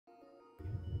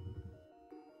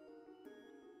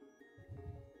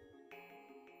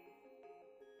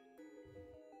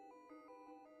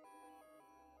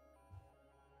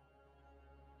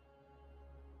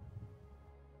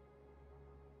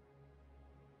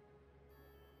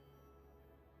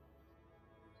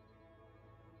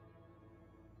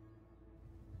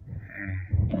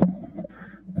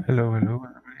Hello, hello,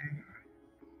 everybody.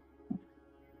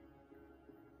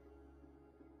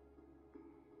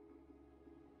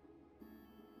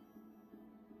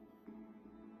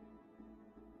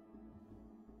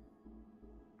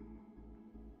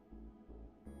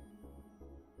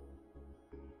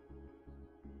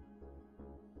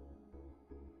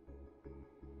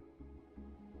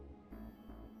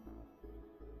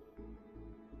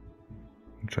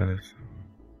 Try this.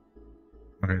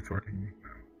 Okay, it's working.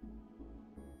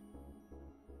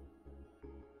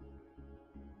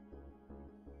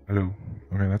 Hello.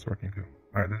 Okay, that's working too.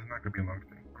 Alright, this is not gonna be a long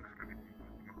thing. I'm just gonna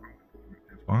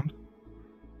respond.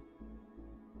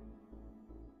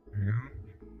 There you go.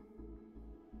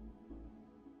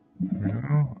 There you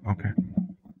go. Okay.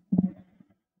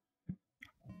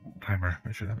 Timer.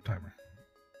 I should have a timer.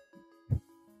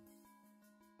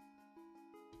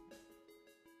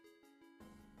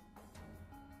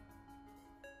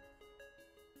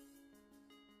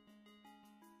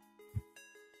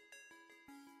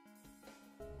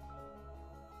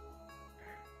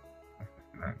 Let's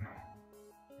do that.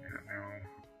 Yeah, now.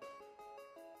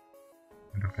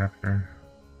 Window capture.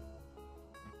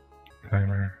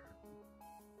 Timer.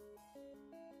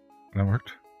 That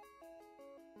worked.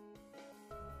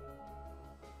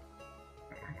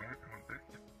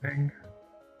 Bang.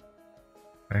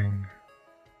 Bang.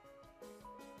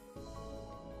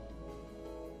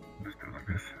 Just do it like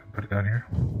this. Put it down here.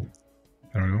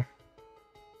 There we go.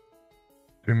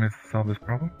 3 minutes to solve this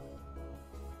problem.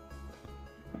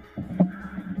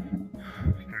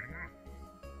 Starting out.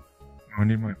 I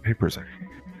need my papers actually.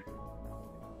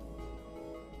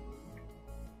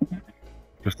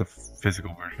 Just a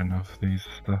physical version of these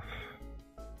stuff.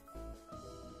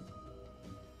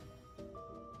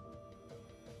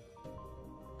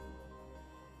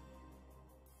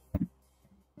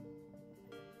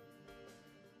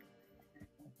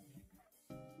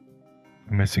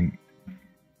 I'm missing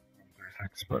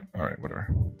 36, but alright, whatever.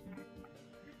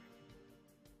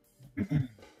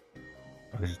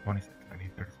 Oh, this is 26. I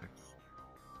need 36.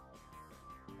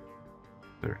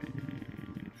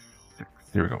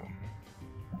 36. Here we go.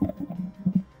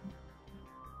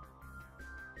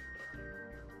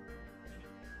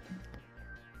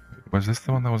 Was this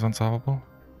the one that was unsolvable?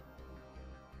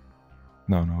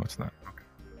 No, it's not. Okay.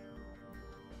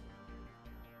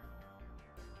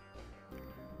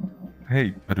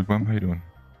 Hey, Baduk Go, how you doing?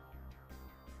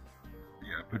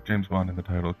 Yeah, I put James Bond in the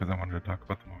title because I wanted to talk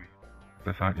about the movie.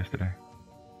 I saw it yesterday.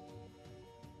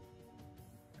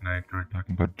 And I enjoyed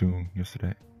talking about Doom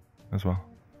yesterday as well.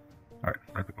 Alright,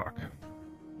 start the clock.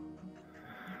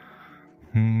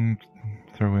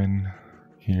 Throw in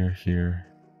here.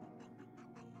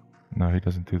 No, he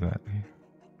doesn't do that.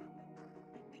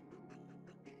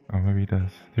 Oh, maybe he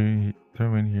does.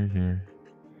 Throw in here.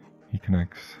 He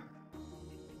connects.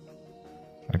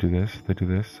 I do this, they do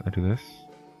this, I do this.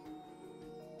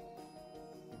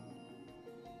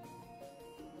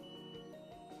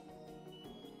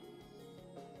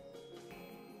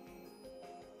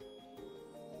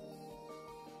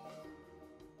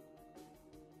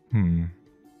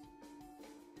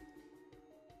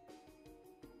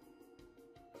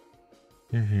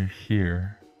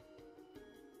 Here.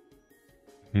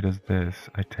 If he does this,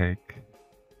 I take.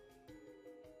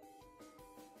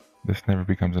 This never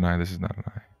becomes an eye, this is not an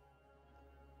eye.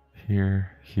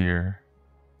 Here.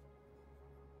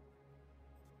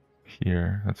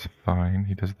 That's fine.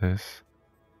 He does this.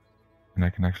 And I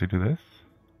can actually do this?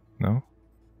 No?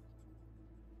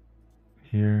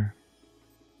 Here.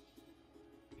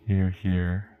 He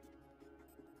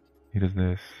does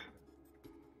this.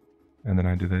 And then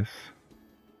I do this.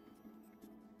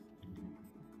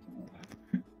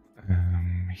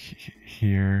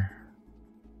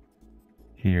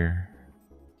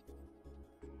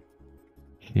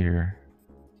 Here.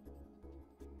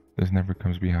 This never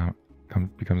becomes an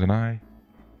eye.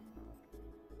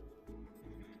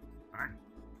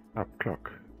 Stop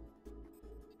clock.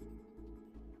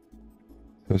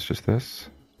 So it's just this.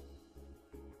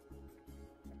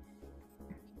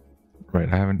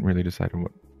 Right, I haven't really decided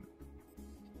what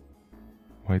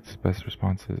White's best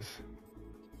response is.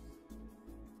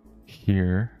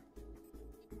 Here.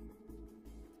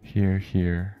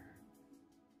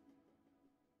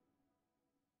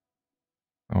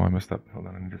 Oh, I messed up. Hold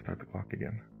on, I need to start the clock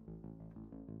again.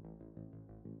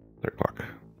 Start clock.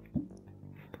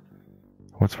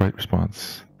 What's right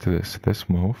response to this? This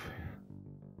move.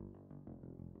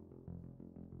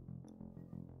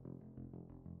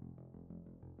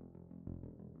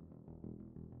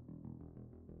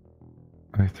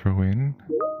 I throw in.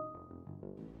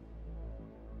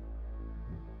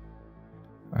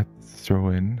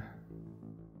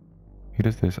 He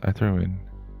does this, I throw in.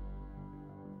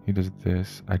 He does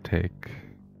this, I take.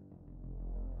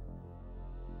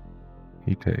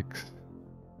 He takes.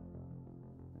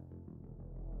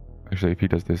 Actually, if he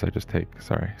does this, I just take.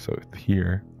 Sorry. So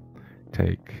here,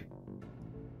 take.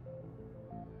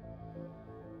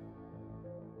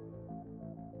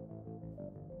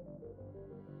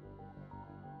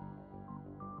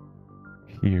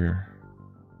 Here.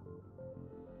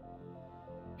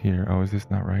 Here. Oh, is this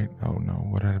not right? Oh no,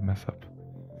 what did I mess up?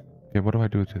 Okay, what do I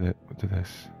do to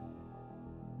this?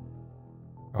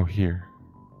 Oh, here.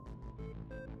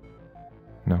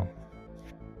 No.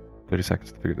 30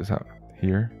 seconds to figure this out.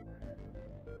 Here.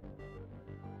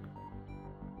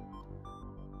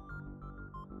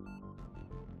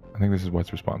 I think this is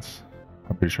White's response.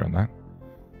 I'm pretty sure on that.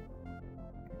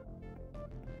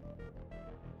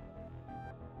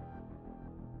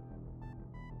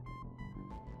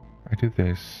 I do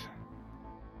this.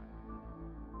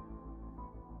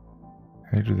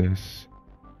 I do this.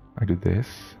 I do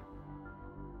this.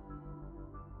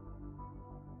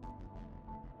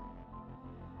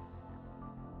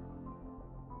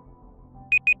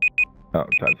 Oh,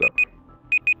 time's up.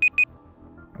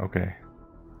 Okay.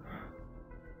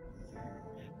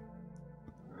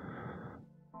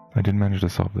 I did manage to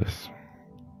solve this.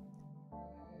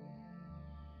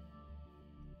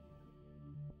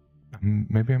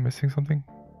 Maybe I'm missing something?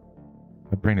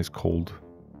 My brain is cold,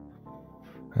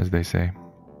 as they say.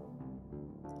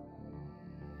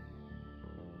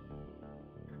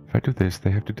 If I do this,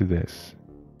 they have to do this.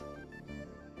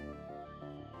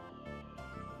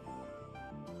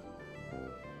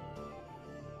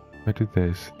 If I do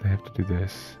this, they have to do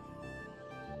this.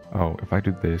 Oh, if I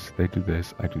do this, they do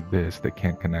this, I do this, they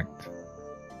can't connect.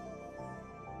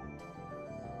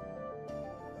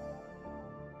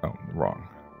 Oh, wrong.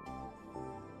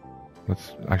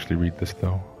 Let's actually read this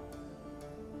though.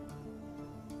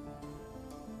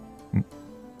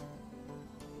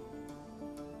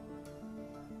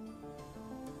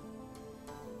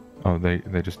 Oh,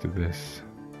 they just do this.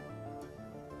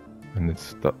 And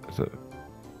it's a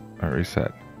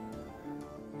reset.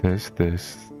 This,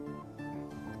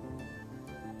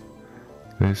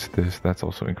 that's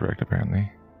also incorrect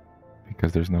apparently.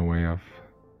 Because there's no way of...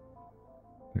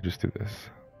 They just do this.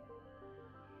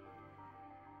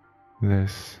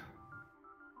 This.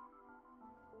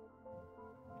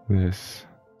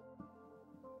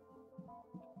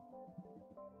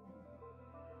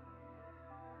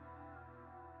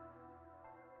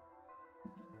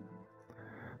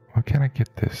 Why can't I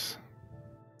get this?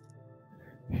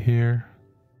 Here.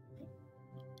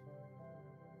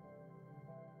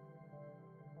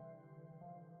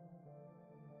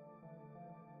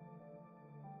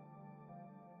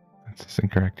 That's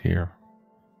incorrect here.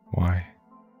 Why?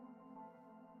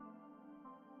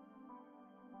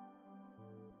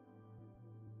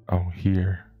 Oh,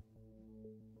 here.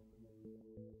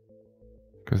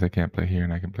 Because they can't play here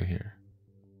and I can play here.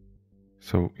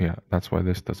 So yeah, that's why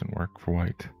this doesn't work for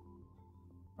White.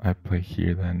 I play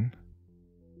here then.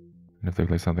 And if they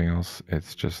play something else,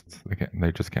 it's just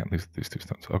they just can't lose these two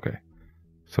stones. Okay.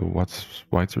 So what's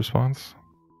White's response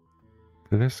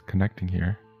to this? Connecting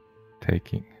here,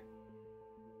 taking.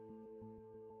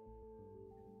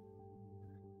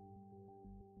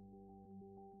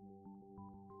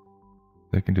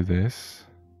 They can do this.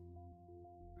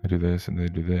 I do this and they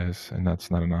do this, and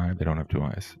that's not an eye. They don't have two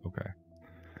eyes. Okay.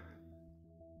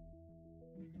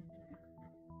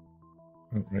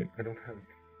 Oh, right. I don't have.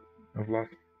 I've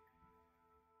lost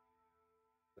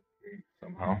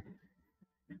somehow.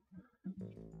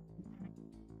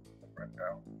 Right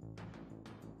now.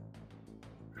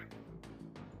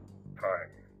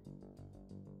 Time.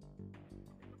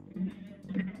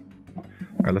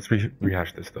 Alright, let's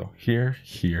rehash this though. Here,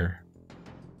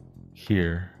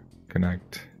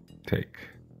 connect, take.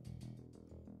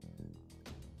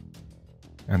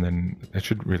 And then it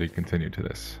should really continue to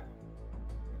this.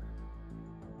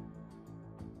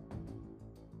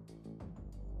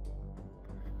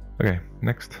 Okay,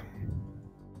 next.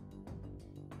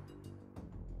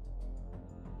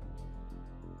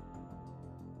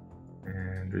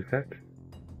 And reset.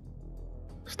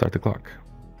 Start the clock.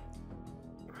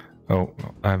 Oh,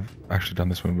 I've actually done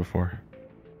this one before.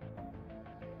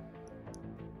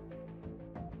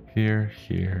 Here.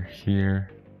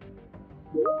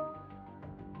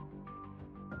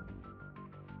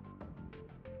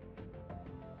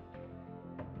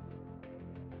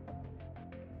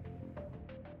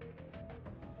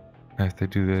 If they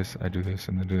do this, I do this,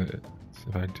 and then do it.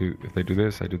 If they do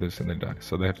this, I do this, and they die.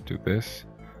 So they have to do this.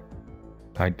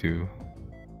 I do.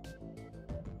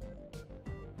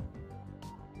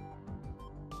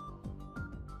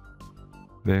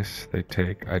 This, they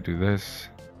take, I do this.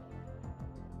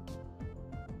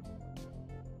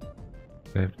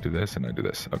 They have to do this, and I do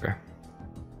this. Okay.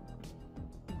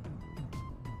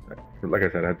 Like I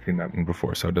said, I had seen that one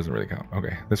before, so it doesn't really count.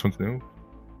 Okay, this one's new.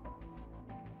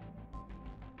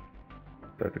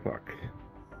 Start the clock.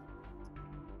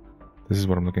 This is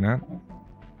what I'm looking at.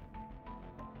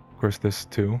 Of course, this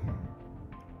too.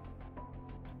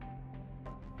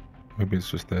 Maybe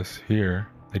it's just this. Here,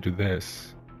 they do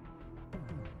this.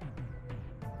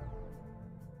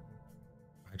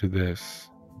 I do this.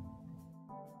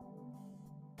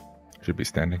 I should be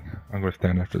standing. I'm going to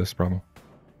stand after this problem.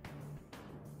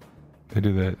 They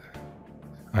do that.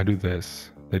 I do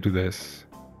this. They do this.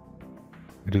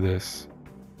 I do this.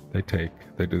 They take.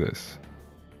 They do this.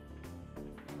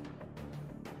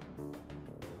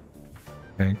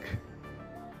 Bank.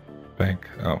 Bank.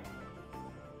 Oh.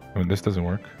 I mean, this doesn't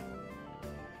work.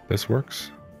 This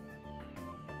works.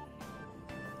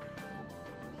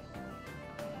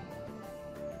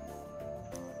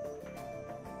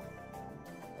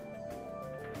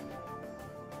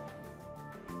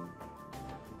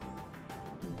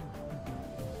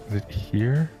 Is it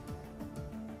here?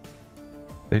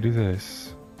 They do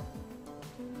this.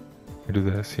 I do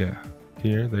this, yeah.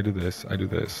 Here, they do this. I do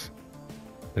this.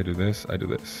 They do this. I do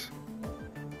this.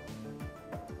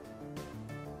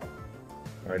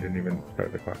 I didn't even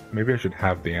start the clock. Maybe I should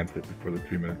have the answer before the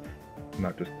 3 minutes,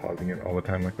 not just pausing it all the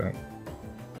time like that.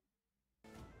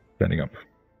 Standing up.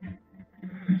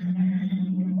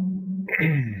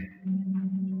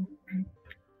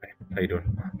 How you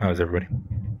doing? How's everybody?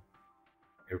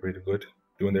 Everybody good?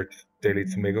 Doing their daily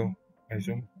Tomago, I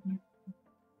assume?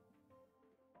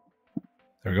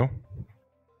 There we go.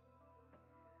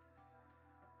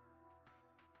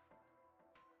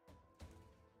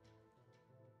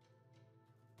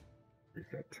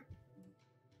 Reset.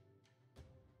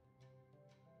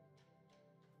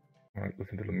 Alright,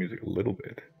 listen to the music a little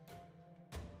bit.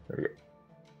 There we go.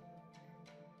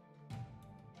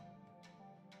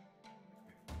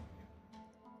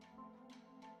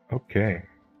 Okay,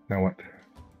 now what?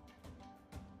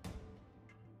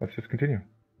 Let's just continue.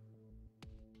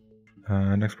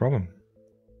 Next problem.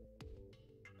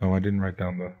 Oh, I didn't write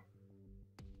down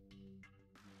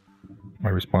my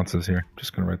responses here.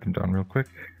 Just gonna write them down real quick.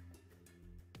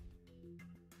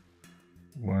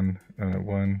 1,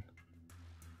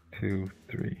 2,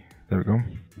 3. There we go.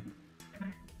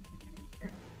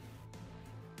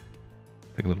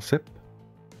 Take a little sip.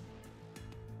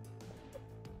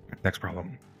 Next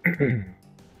problem.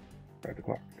 Start the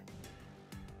clock.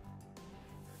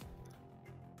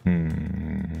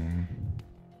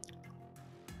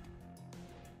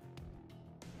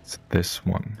 It's this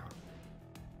one.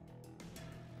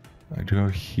 I go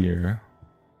here.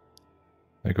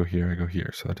 I go here, I go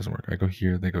here, so that doesn't work. I go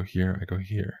here, they go here, I go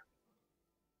here.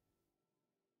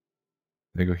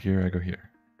 They go here, I go here.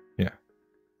 Yeah.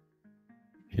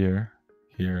 Here,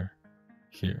 here,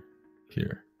 here,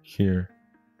 here, here.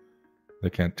 They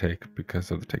can't take because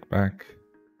of the take back.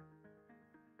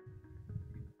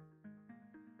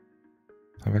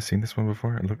 Have I seen this one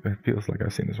before? It feels like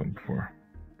I've seen this one before.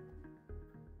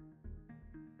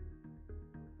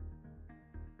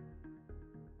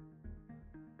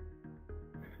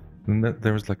 And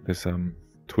there was like this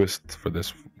twist for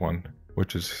this one,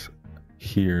 which is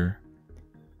here.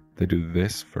 They do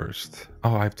this first.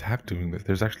 Oh, I have to do this.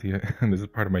 There's actually this is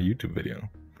part of my YouTube video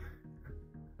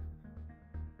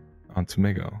on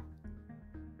Tomago.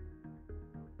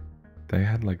 They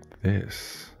had like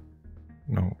this.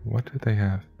 No, what did they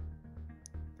have?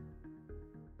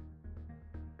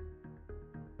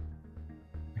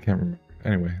 I can't remember.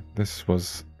 Anyway, this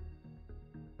was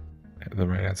the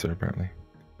right answer apparently.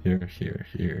 Here, here,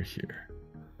 here, here.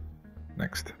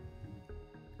 Next.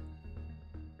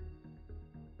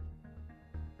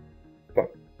 Stop.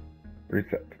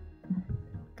 Reset.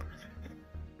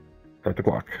 Start the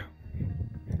clock.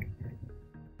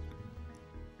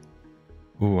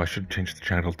 Ooh, I should change the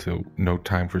channel to No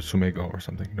Time for Tomago or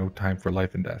something. No Time for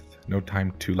Life and Death. No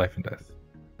Time to Life and Death.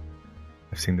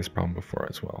 I've seen this problem before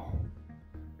as well.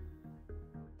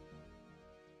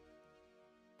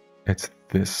 It's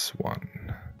this one.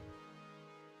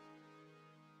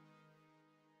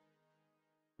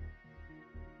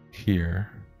 Here.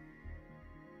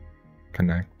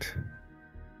 Connect.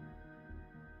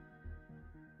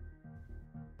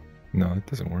 No, it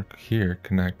doesn't work. Here,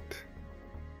 connect.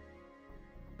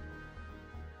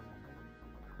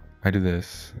 I do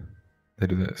this. They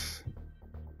do this.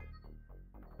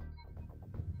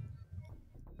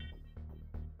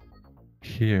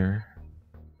 Here,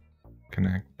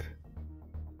 connect.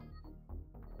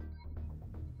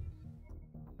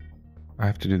 I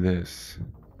have to do this.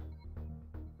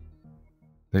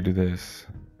 They do this.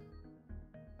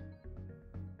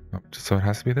 Oh, so it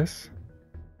has to be this?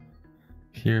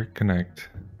 Here, connect.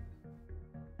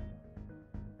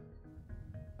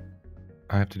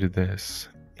 I have to do this.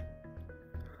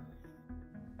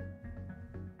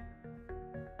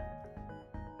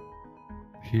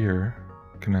 Here,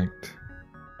 connect.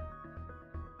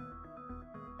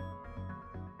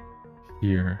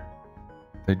 Here,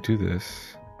 they do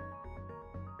this.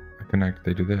 I connect,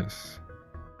 they do this.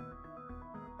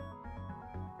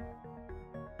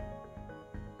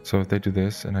 So if they do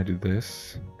this and I do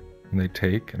this, and they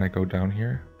take and I go down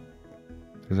here,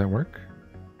 does that work?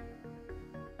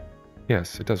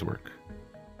 Yes, it does work.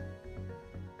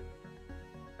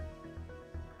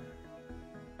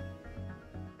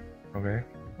 Okay,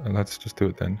 let's just do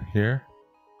it then. Here,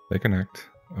 they connect.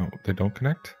 Oh, they don't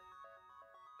connect?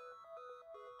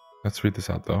 Let's read this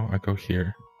out though. I go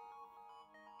here.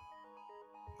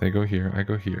 They go here, I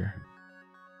go here.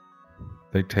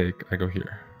 They take, I go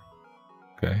here.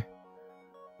 Okay.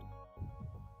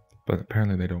 But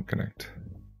apparently they don't connect.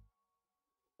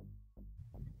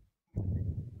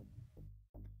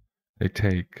 They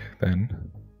take,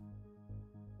 then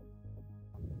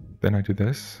I do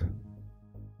this.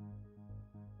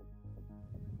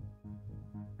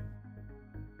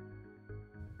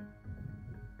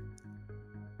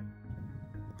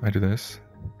 I do this,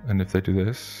 and if they do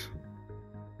this,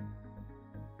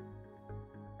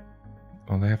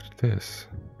 well, they have to do this.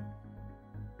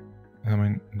 I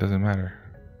mean, it doesn't matter.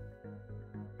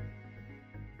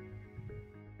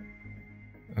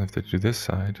 And if they do this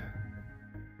side,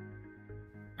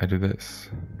 I do this.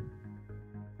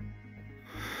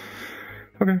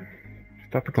 Okay,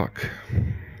 stop the clock.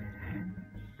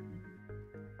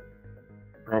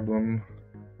 Problem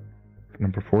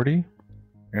number 40.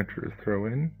 Answer is throw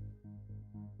in.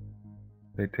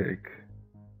 They take.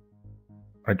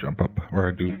 I jump up, or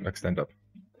I do extend up.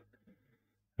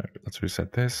 All right, let's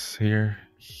reset this. Here,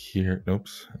 here. Nope,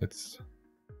 it's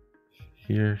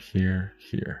here, here,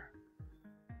 here,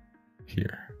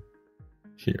 here,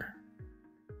 here.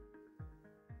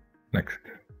 Next.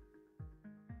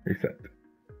 Reset.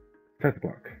 Set the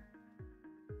block.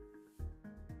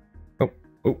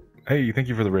 Oh, hey, thank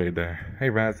you for the raid there. Hey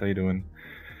Raz, how you doing?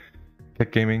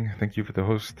 Tech Gaming, thank you for the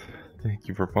host. Thank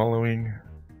you for following.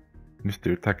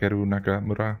 Mr. Takeru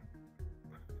Nakamura.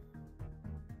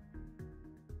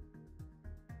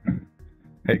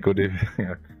 Hey, go Dave.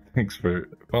 Yeah, thanks for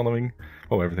following.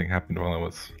 Oh, everything happened while I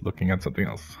was looking at something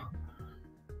else.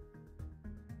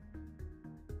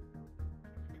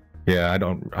 Yeah,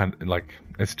 like,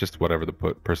 it's just whatever the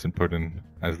person put in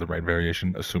as the right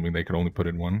variation, assuming they could only put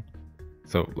in one.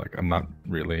 So, like, I'm not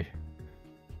really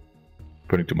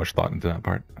putting too much thought into that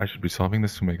part. I should be solving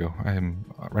this Sumego. I am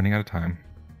running out of time.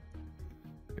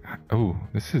 Oh,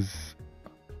 this is...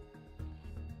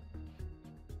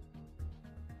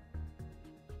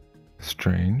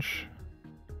 strange.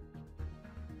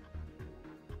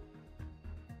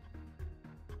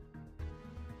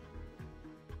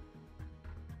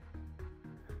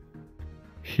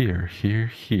 Here, here,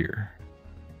 here.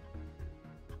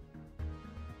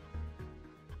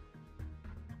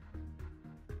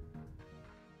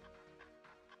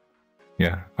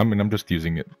 Yeah, I mean, I'm just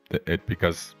using it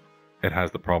because it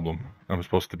has the problem. I'm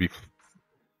supposed to be...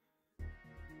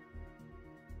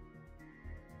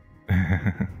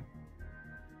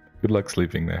 Good luck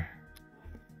sleeping there.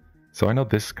 So I know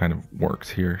this kind of works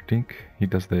here. Dink, he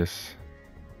does this.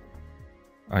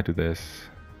 I do this.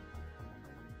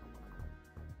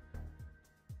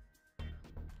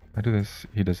 I do this,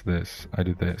 he does this, I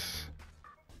do this.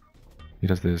 He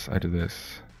does this, I do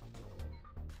this.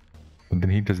 But then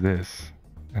he does this,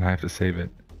 and I have to save it,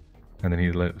 and then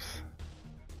he lives.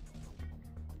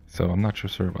 So I'm not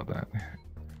sure about that.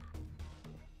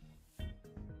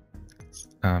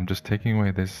 I'm just taking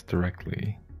away this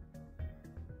directly.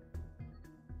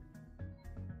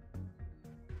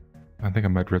 I think I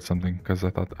might read something, because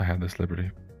I thought I had this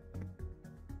liberty.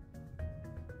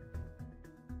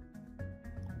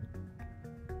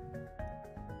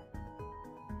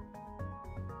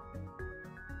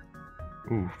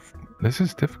 Oof, this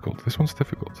is difficult. This one's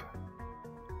difficult.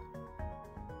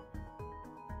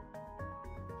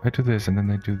 I do this and then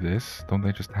they do this. Don't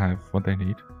they just have what they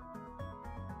need?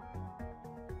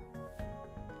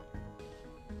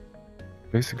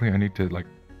 Basically, I need to, like,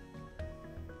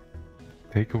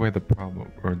 take away the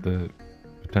problem or the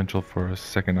potential for a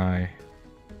second eye,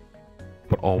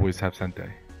 but always have Sente.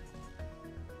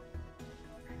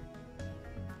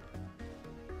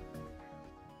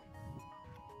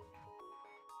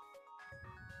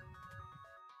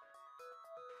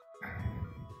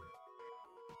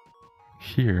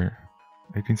 here,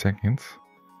 18 seconds.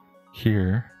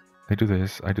 Here, they do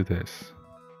this, I do this.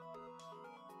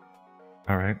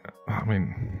 Alright, I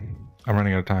mean, I'm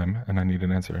running out of time and I need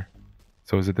an answer.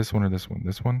 So is it this one or this one?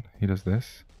 This one? He does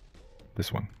this?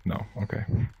 This one? No, okay.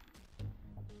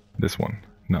 This one?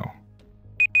 No.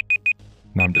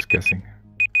 No, I'm just guessing.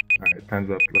 Alright, time's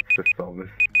up. Let's just solve this.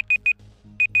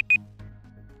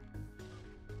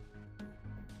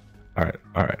 Alright.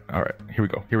 Here we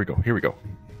go.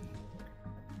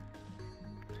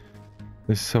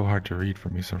 This is so hard to read for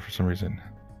me, so for some reason.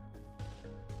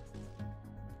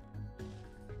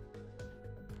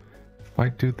 If I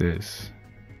do this...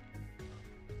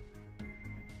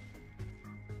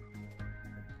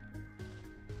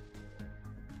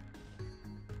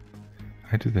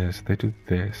 I do this, they do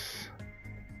this.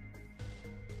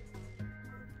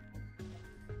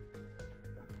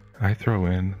 I throw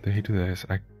in, they do this,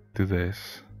 I do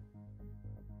this.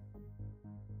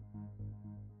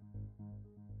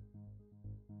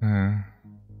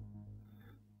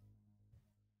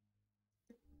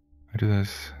 I do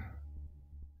this.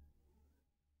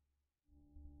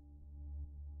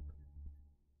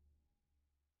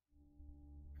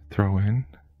 Throw in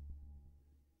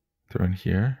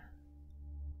here.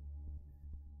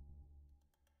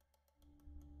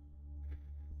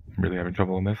 I'm really having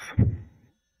trouble on this.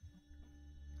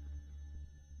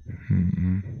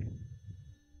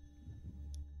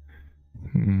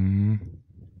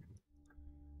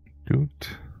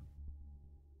 Doot.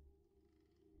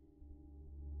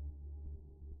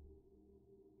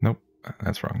 Nope,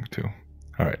 that's wrong too.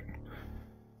 Alright.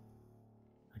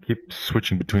 I keep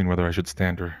switching between whether I should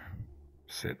stand or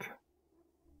sit.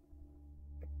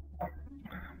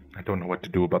 I don't know what to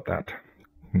do about that.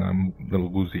 I'm a little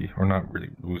woozy, or not really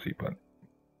woozy, but I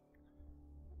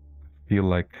feel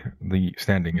like the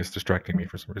standing is distracting me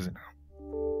for some reason.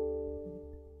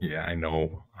 Yeah, I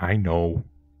know.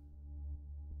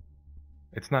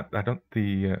 It's not. I don't.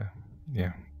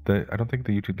 I don't think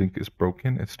the YouTube link is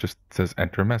broken. It's just says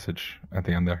enter a message at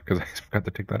the end there because I forgot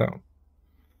to take that out.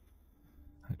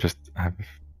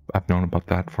 I've known about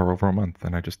that for over a month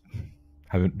and I just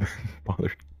haven't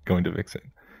bothered going to fix it.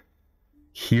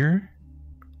 Here.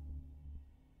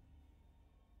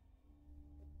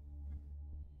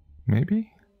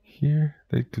 Maybe here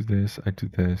they do this. I do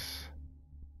this.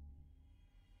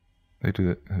 They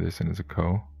do this and it's a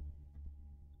co.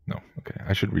 No, okay.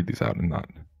 I should read these out and not.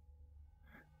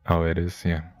 Oh, it is.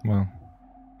 Yeah. Well,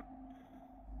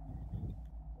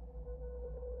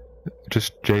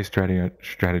 just J strategy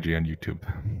on YouTube.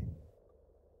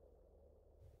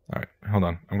 All right, hold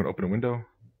on. I'm gonna open a window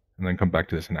and then come back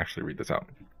to this and actually read this out.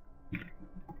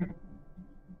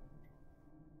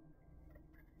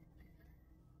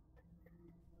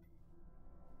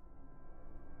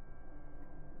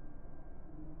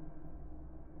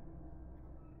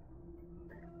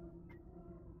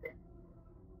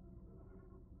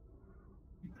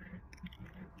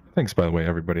 Thanks, by the way,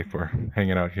 everybody, for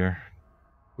hanging out here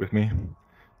with me.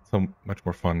 So much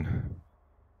more fun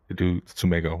to do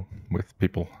Tsumego with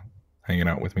people hanging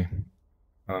out with me.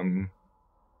 I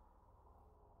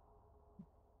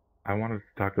wanted to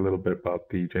talk a little bit about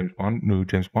the new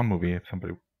James Bond movie, if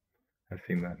somebody has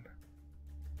seen that.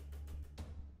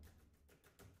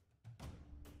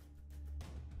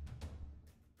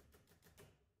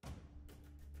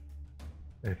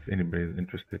 If anybody is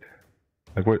interested.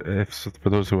 Like, what if for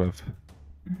those who have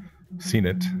seen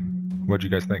it, what do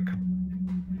you guys think?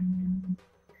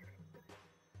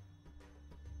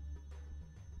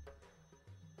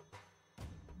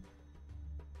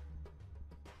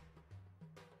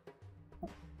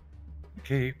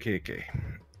 Okay.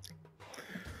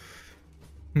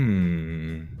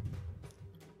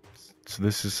 So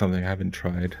this is something I haven't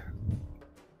tried.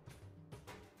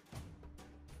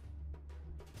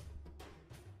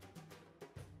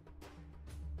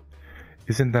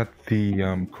 Isn't that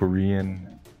the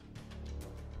Korean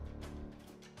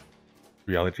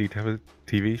reality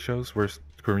TV shows where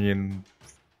Korean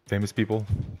famous people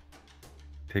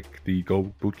take the Go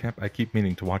boot camp? I keep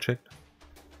meaning to watch it,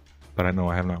 but I know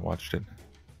I have not watched it.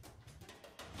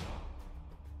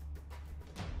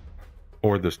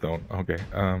 Or The Stone. Okay.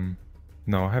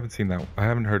 No, I haven't seen that. I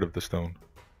haven't heard of The Stone.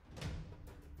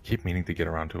 Keep meaning to get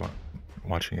around to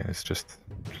watching it. It's just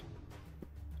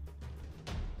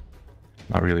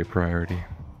not really a priority.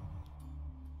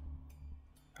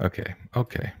 Okay.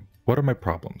 What are my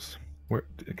problems? Where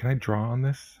can I draw on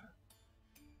this?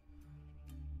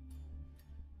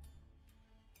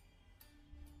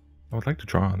 I would like to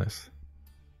draw on this.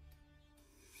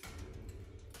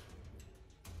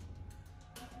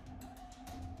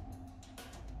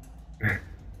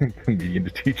 comedian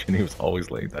to teach, and he was always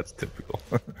late. That's typical.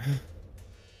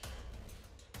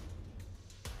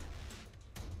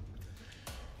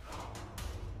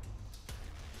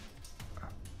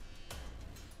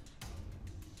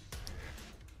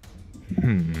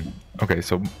 Okay,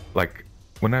 so like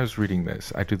when I was reading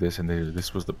this, I do this, and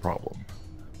this was the problem.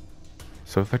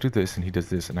 So if I do this, and he does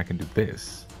this, and I can do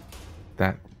this,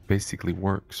 that basically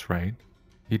works, right?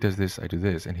 He does this, I do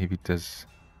this, and if he does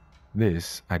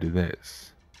this, I do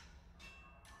this.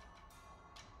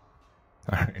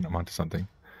 All right, I'm onto something.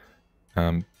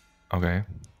 Okay.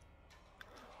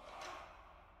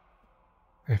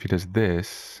 If he does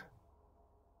this,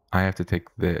 I have to take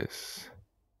this.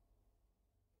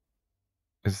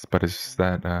 But is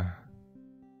that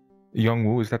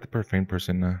Youngwoo? Is that the profane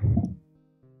person?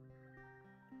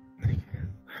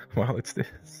 Well, it's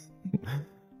this.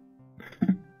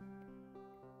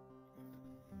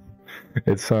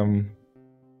 It's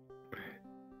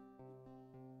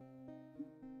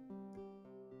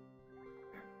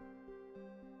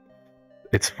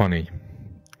it's funny.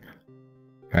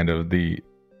 Kind of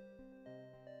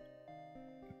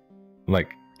like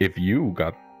if you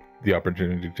got the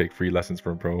opportunity to take free lessons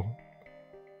from a pro,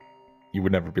 you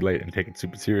would never be late and take it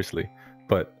super seriously.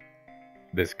 But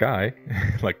this guy,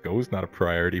 like, Go's not a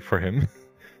priority for him.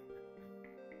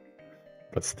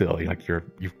 But still, like,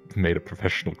 you've made a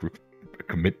professional group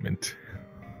commitment.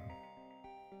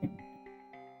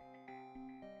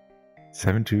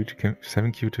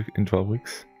 7Q in 12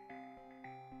 weeks.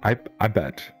 I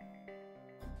bet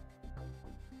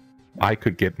I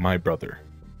could get my brother.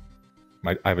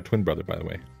 I have a twin brother, by the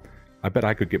way. I bet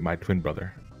I could get my twin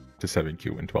brother to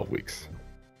 7Q in 12 weeks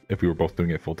if we were both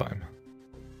doing it full time.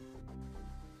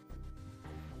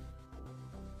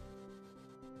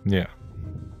 Yeah.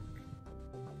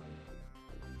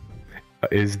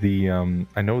 Is the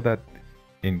I know that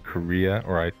in Korea,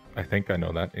 or I think I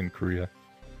know that in Korea,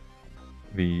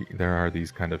 there are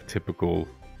these kind of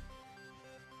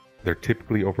they're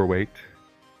typically overweight,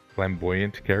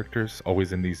 flamboyant characters,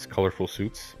 always in these colorful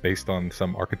suits, based on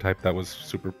some archetype that was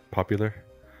super popular.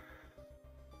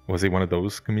 Was he one of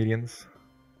those comedians?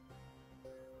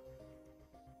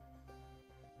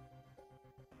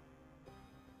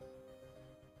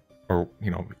 Or,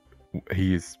 you know,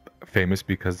 he is famous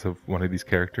because of one of these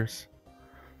characters?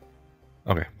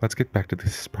 Okay, let's get back to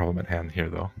this problem at hand here,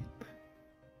 though.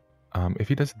 If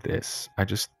he does this, I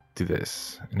just do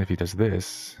this. And if he does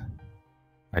this,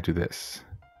 I do this.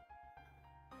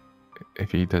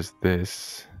 If he does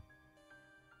this,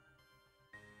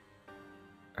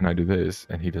 and I do this,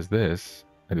 and he does this,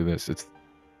 I do this, it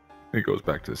goes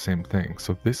back to the same thing.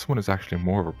 So this one is actually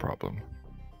more of a problem,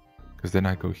 because then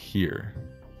I go here.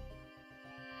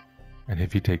 And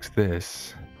if he takes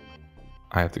this,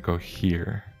 I have to go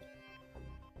here.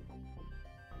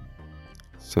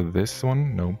 So this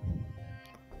one, no.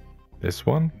 This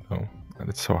one, no. And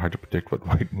it's so hard to predict what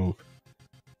might move.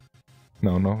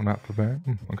 No, not for that.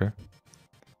 Okay.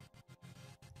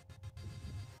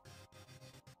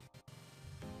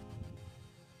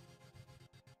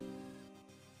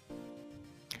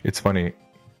 It's funny.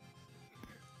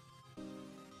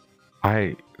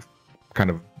 I kind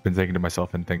of been thinking to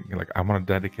myself and thinking, like, I want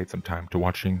to dedicate some time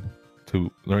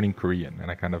to learning Korean,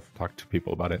 and I kind of talked to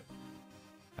people about it.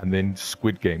 And then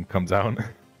Squid Game comes out,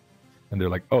 and they're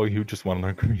like, "Oh, you just want to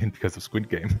learn Korean because of Squid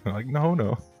Game?" I'm like,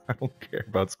 no, I don't care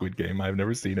about Squid Game. I've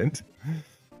never seen it.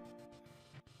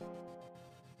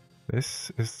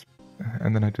 This is,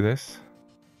 and then I do this.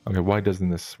 Okay, why doesn't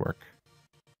this work?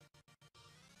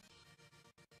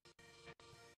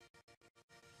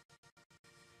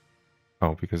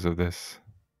 Oh, because of this.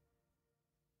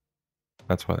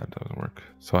 That's why that doesn't work.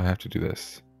 So I have to do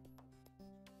this.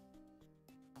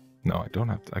 No, I don't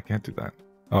have to. I can't do that.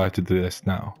 Oh, I have to do this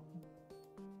now.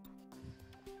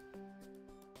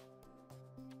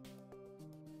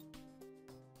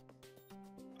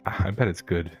 I bet it's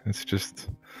good. It's just,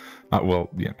 well,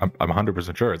 yeah, I'm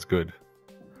 100% sure it's good.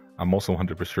 I'm also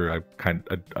 100% sure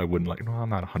I wouldn't like. No, I'm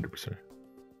not 100%.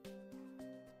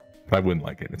 But I wouldn't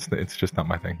like it. It's just not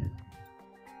my thing.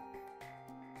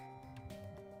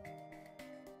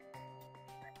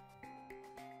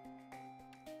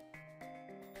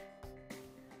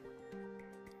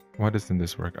 Why doesn't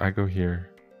this work? I go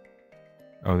here.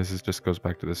 Oh, this just goes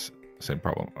back to this same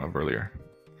problem of earlier.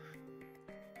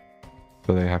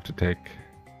 So they have to take,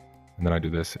 and then I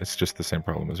do this. It's just the same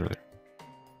problem as earlier.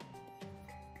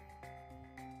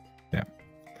 Yeah.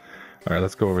 All right,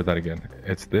 let's go over that again.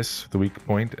 It's this, the weak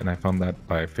point, and I found that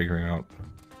by figuring out.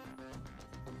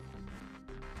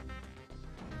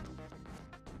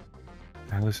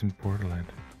 Alice in Borderland.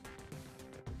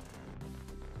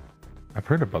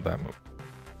 heard about that move.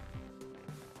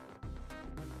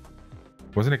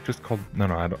 Wasn't it just called... No,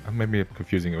 I don't... Maybe I'm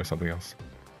confusing it with something else.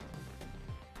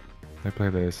 They play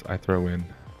this, I throw in,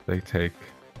 they take,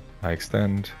 I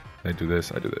extend, they do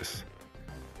this, I do this.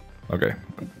 Okay.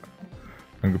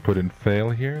 I'm gonna put in fail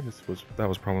here. That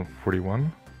was problem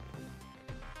 41.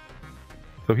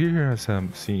 So here has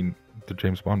seen the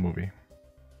James Bond movie.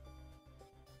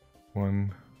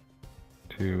 1,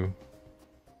 2,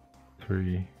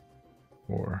 3,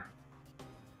 4,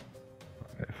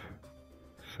 5,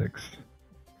 6,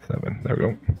 7. There we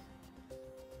go.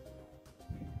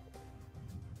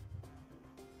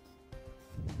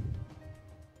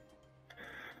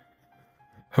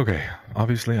 Okay,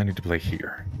 obviously I need to play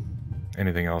here.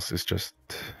 Anything else is just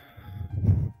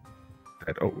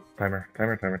dead. Oh, timer.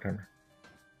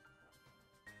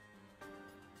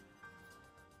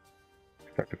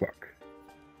 Start the clock.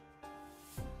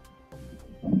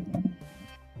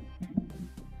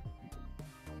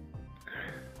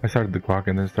 I started the clock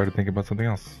and then started thinking about something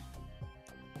else.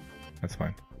 That's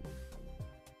fine.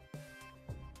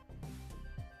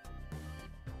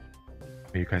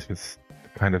 You guys can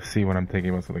kind of see when I'm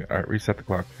thinking about something. Alright, reset the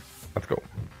clock. Let's go.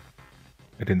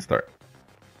 It didn't start.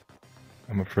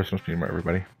 I'm a professional streamer,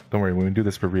 everybody. Don't worry, when we do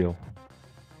this for real,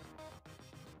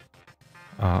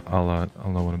 I'll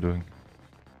know what I'm doing.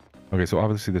 Okay, so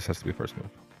obviously this has to be the first move.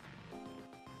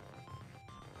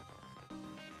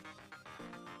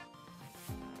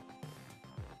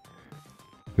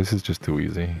 This is just too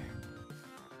easy.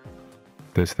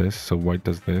 This, so white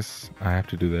does this. I have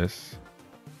to do this.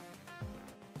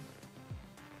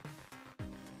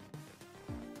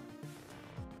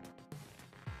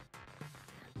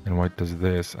 And white does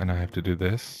this, and I have to do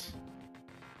this.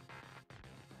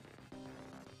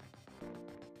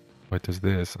 White does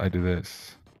this, I do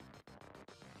this.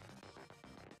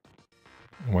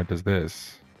 And white does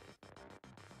this.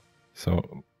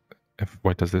 So, if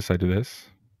white does this, I do this.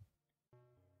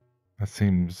 That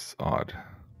seems odd.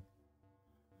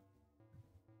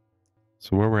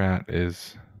 So where we're at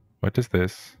is, white does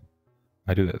this,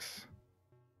 I do this.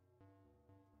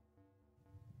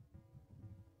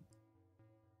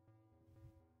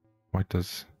 White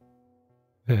does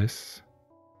this.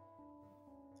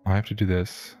 I have to do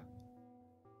this.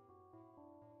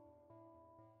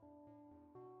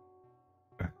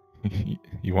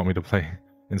 You want me to play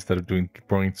instead of doing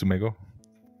throwing Tsumego?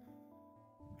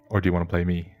 Or do you want to play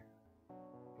me?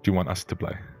 Do you want us to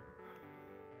play?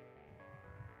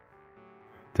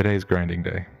 Today is grinding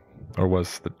day. Or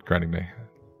was the grinding day.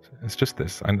 It's just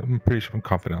this. I'm pretty sure I'm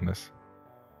confident on this.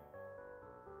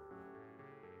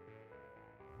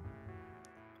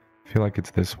 I feel like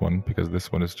it's this one, because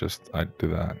this one is just, I do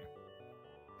that.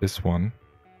 This one.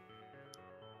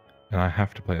 And I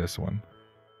have to play this one.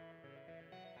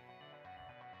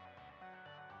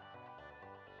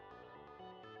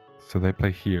 So they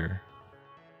play here.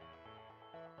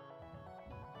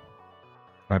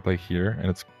 I play here, and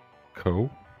it's Ko.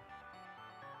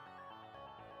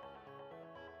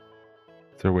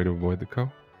 Is there a way to avoid the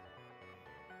Ko?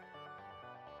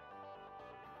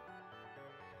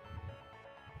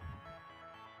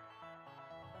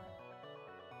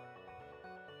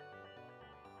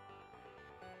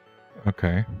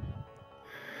 Okay.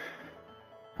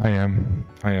 I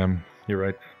am. You're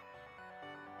right.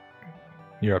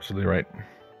 You're absolutely right.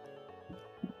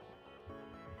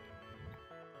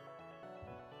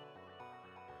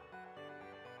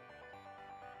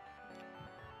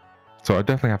 So I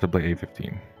definitely have to play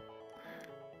A15.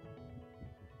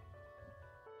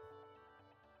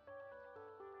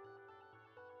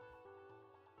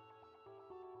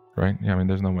 Right? Yeah, I mean,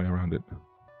 there's no way around it.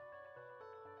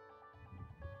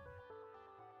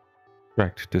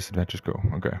 Correct. Disadvantages go.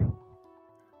 Okay.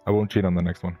 I won't cheat on the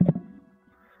next one.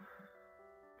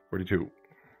 42.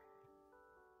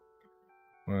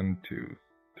 1, 2,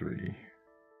 3.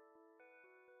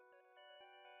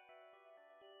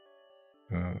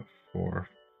 4,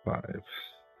 5,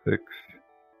 6,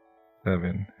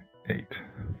 7, 8.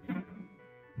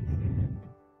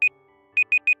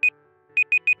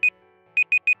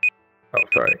 Oh,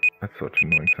 sorry. That's such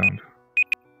an annoying sound.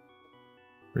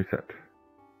 Reset.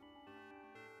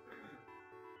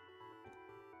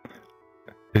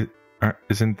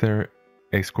 Isn't there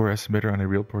a score estimator on a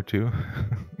real port too?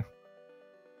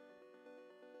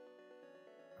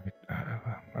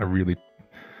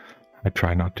 I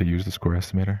try not to use the score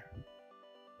estimator,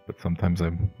 but sometimes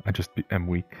I just am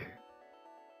weak.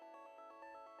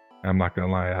 I'm not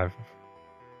gonna lie,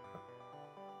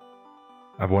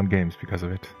 I've won games because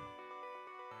of it.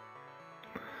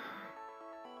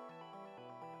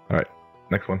 All right,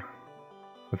 next one.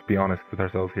 Let's be honest with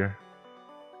ourselves here.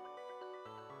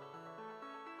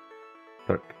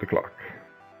 start the clock.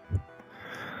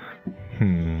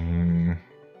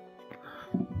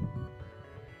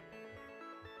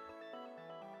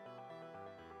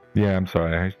 Yeah, I'm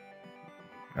sorry.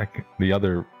 The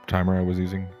other timer I was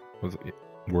using was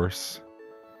worse.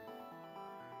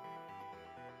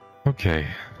 Okay.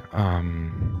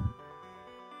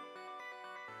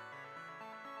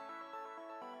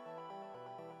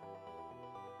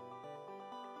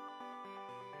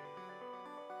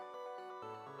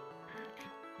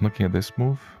 Looking at this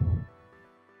move.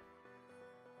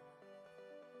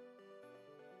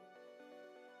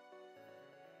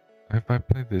 If I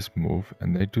play this move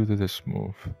and they do this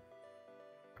move,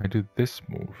 I do this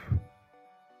move.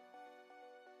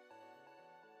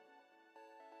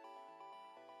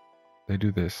 They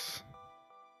do this.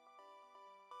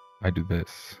 I do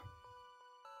this.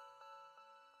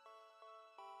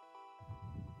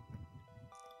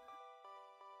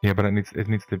 Yeah, but it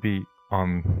needs to be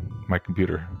on my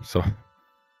computer, so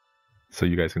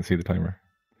you guys can see the timer.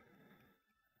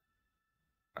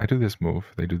 I do this move.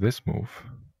 They do this move.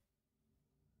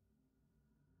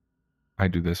 I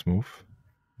do this move.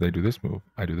 They do this move.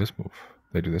 I do this move.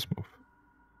 They do this move.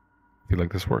 I feel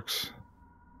like this works.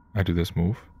 I do this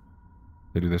move.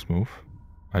 They do this move.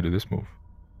 I do this move.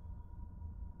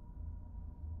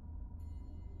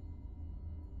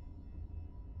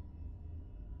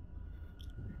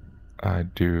 I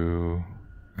do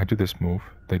this move.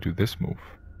 They do this move.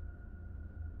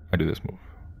 I do this move.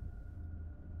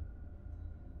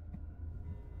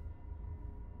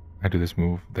 I do this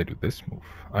move. They do this move.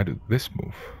 I do this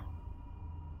move.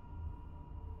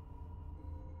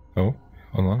 Oh,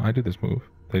 hold on. I do this move.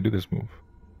 They do this move.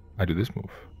 I do this move.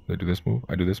 They do this move.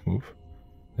 I do this move.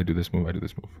 They do this move. I do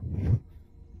this move.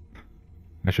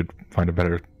 I should find a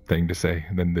better thing to say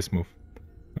than this move.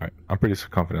 Alright, I'm pretty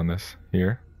confident on this.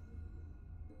 Here.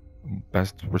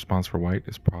 Best response for white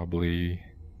is probably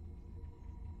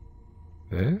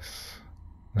this.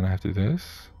 Then I have to do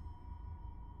this.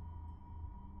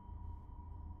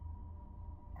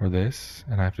 Or this.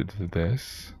 And I have to do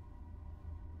this.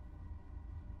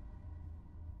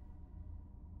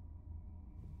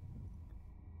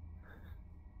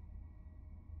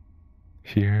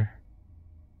 Here.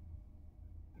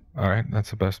 Alright, that's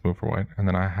the best move for white. And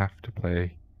then I have to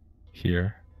play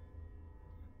here.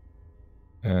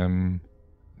 I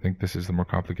think this is the more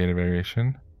complicated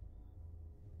variation.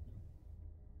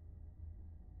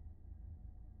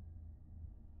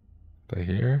 Play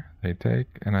here, they take,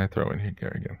 and I throw in here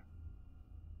again.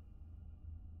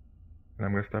 And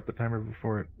I'm going to stop the timer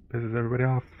before it pisses everybody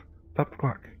off. Stop the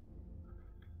clock.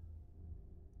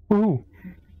 Woohoo!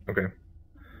 Okay.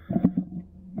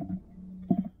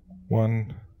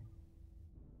 1,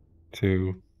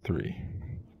 2, 3.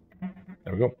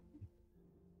 There we go.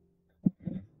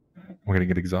 We're gonna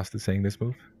get exhausted saying this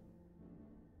move.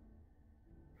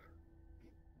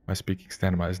 My speaking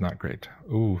stamina is not great.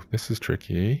 Ooh, this is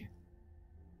tricky.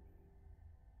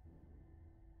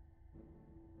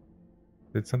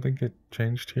 Did something get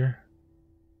changed here?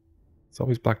 It's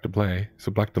always black to play, so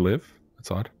black to live?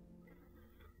 That's odd.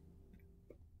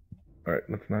 Alright,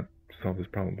 let's not solve this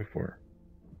problem before.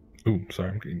 Ooh, sorry,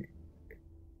 I'm getting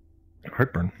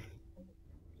heartburn.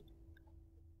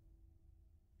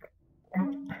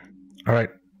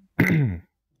 Alright.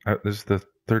 This is the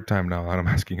third time now that I'm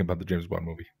asking about the James Bond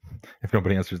movie. If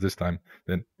nobody answers this time,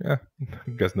 then yeah,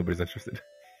 I guess nobody's interested.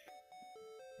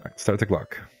 Alright, start the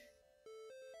clock.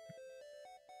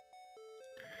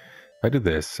 I do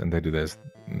this, and they do this,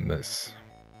 and this.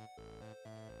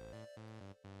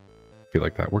 I feel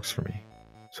like that works for me.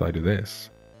 So I do this.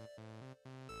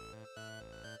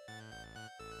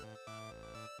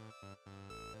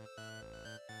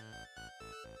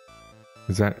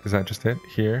 Is that just it?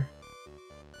 Here,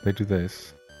 they do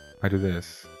this. I do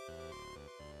this.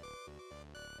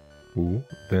 Ooh,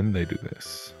 then they do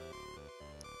this.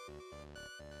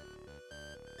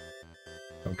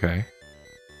 Okay.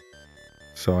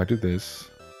 So I do this.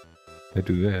 They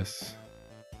do this.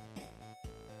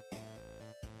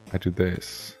 I do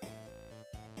this.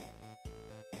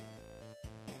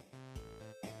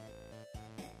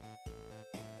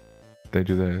 They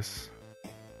do this.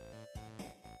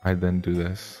 I then do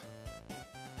this.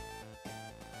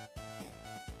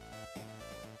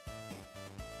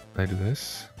 They do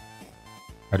this.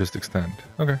 I just extend.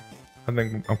 Okay. I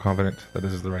think I'm confident that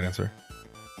this is the right answer.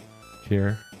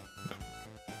 Here.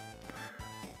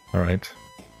 Alright.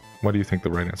 What do you think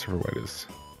the right answer for white is?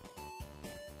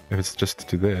 If it's just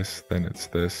to do this, then it's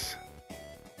this.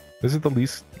 This is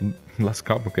the less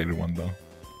complicated one, though.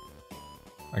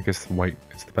 I guess white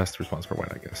is the best response for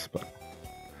white, I guess, but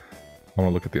I want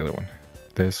to look at the other one.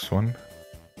 This one.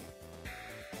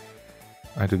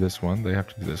 I do this one. They have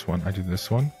to do this one. I do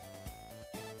this one.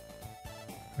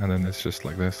 And then it's just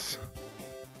like this.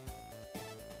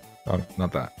 Oh,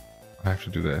 not that. I have to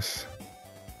do this.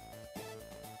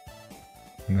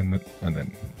 And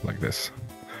then like this.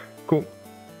 Cool.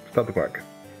 Stop the clock.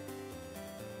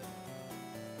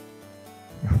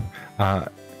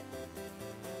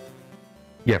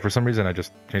 Yeah, for some reason I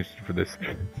just changed it for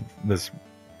this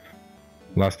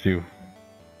last few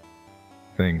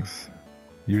things.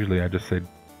 Usually I just say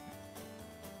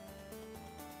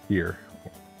here.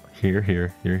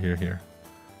 Here.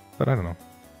 But I don't know.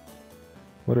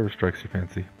 Whatever strikes your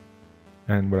fancy.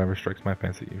 And whatever strikes my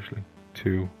fancy usually.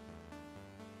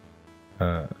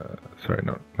 Sorry,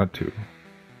 no, not two.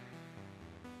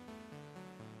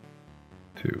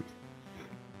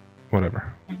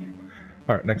 Whatever.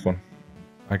 Alright, next one.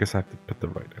 I guess I have to put the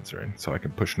right answer in so I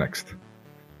can push next.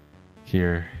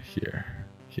 Here.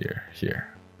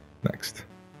 Next.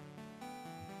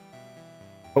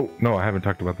 Oh, no, I haven't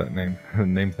talked about that name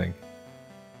thing.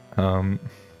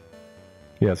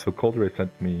 Yeah, so Coldray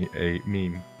sent me a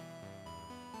meme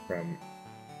from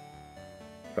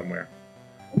somewhere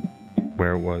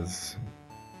where it was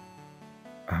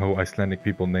how Icelandic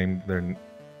people named their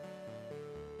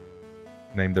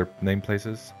name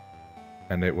places,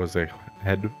 and it was a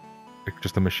head,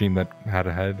 just a machine that had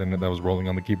a head and that was rolling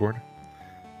on the keyboard.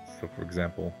 So, for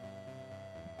example,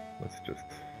 let's just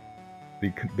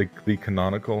the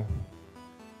canonical.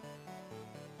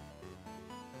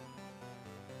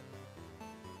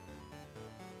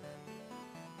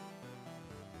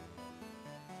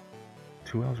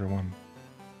 2 L's or 1?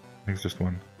 I think it's just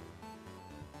 1.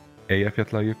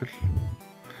 Eyjafjallajökull.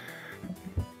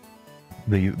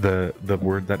 The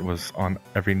word that was on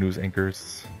every news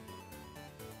anchor's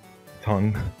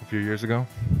tongue a few years ago.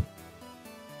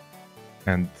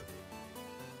 And,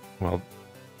 well,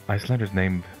 Icelanders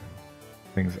named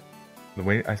things. The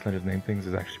way Icelanders name things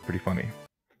is actually pretty funny.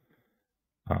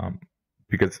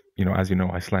 Because, as you know,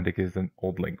 Icelandic is an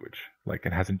old language. Like,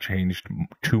 it hasn't changed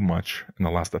too much in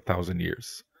the last 1,000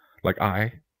 years. Like,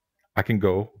 I can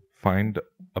go find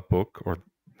a book,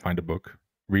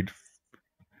 read,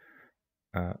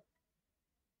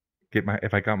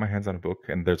 if I got my hands on a book,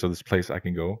 and there's this place I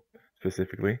can go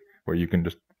specifically where you can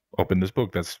just open this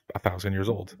book that's 1,000 years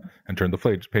old and turn the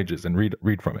pages and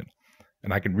read from it,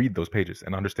 and I can read those pages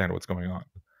and understand what's going on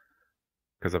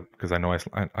because I know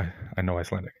I know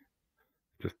Icelandic,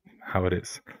 just how it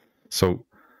is. So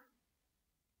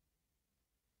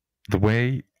the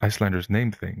way Icelanders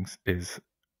name things is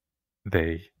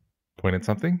they point at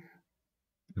something,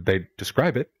 they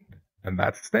describe it, and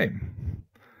that's its name.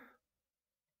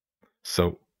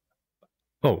 So,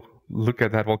 oh, look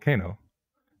at that volcano.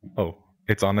 Oh,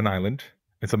 it's on an island,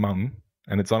 it's a mountain,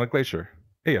 and it's on a glacier,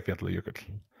 Eyjafjallajökull,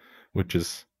 which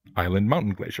is island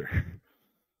mountain glacier.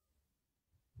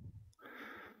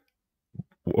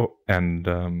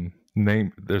 And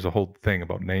there's a whole thing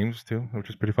about names too, which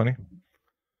is pretty funny.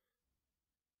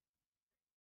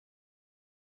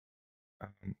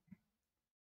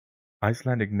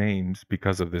 Icelandic names,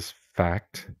 because of this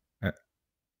fact,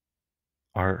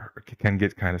 can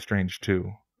get kind of strange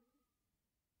too.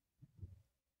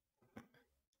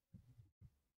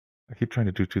 I keep trying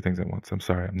to do 2 things at once. I'm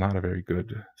sorry, I'm not a very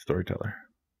good storyteller.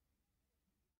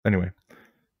 Anyway,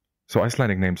 so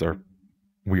Icelandic names are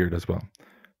weird as well.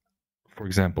 For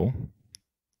example,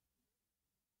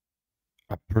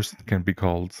 a person can be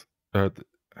called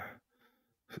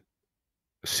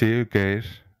Sigurgeir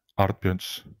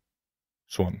Arnbjörnsson.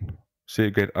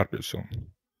 Sigurgeir Arnbjörnsson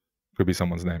could be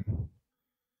someone's name.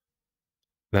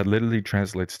 That literally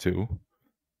translates to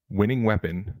winning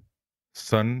weapon,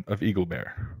 son of Eagle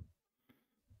Bear.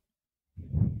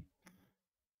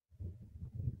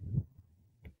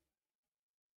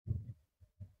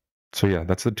 So yeah,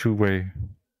 that's the two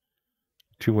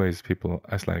ways people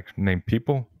Icelandic name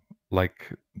people.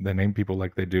 Like they name people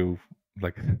like they do,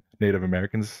 like Native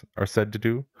Americans are said to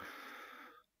do.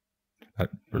 That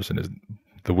person is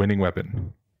the winning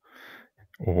weapon.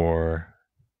 Or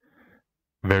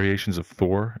variations of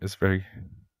Thor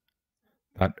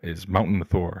that is Mountain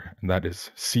Thor, and that is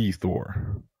Sea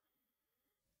Thor.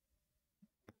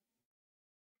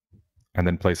 And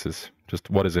then places, just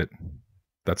what is it?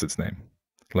 That's its name.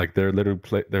 Like there are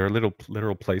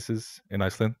literal places in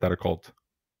Iceland that are called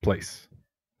place.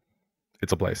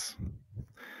 It's a place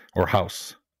or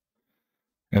house,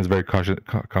 and it's very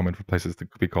common for places to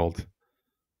be called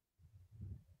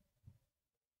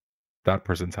that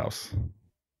person's house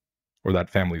or that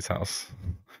family's house,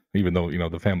 even though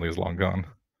the family is long gone.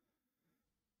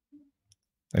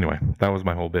 Anyway, that was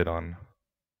my whole bit on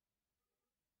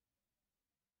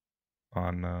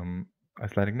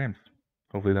Icelandic names.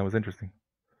 Hopefully that was interesting.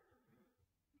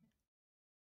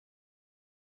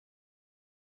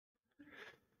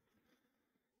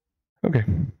 Okay.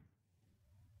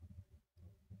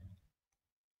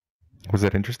 Was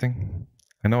that interesting?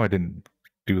 I know I didn't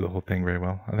do the whole thing very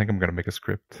well. I think I'm gonna make a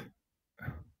script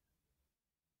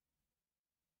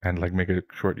and like make a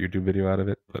short YouTube video out of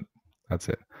it, but that's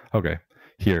it. Okay.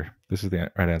 Here. This is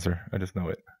the right answer. I just know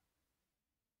it.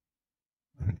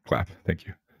 Clap. Thank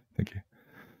you. Thank you.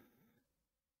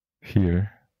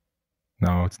 Here.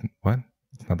 No, it's what?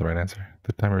 It's not the right answer.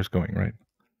 The timer is going, right?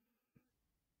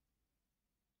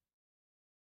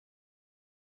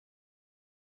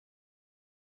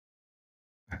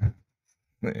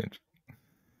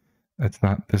 It's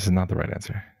not. This is not the right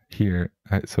answer. Here.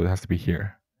 So it has to be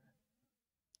here.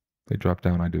 They drop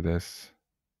down. I do this.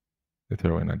 They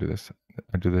throw in. I do this.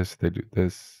 I do this. They do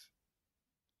this.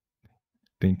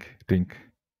 Dink, dink,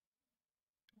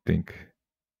 dink,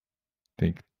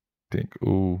 dink, dink.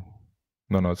 Ooh.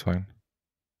 No, no, it's fine.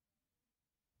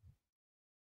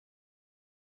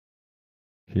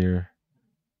 Here.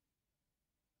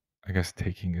 I guess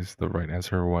taking is the right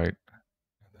answer for white.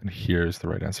 And here is the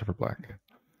right answer for black.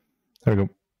 There we go.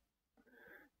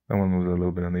 That one moves a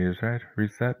little bit on the either side.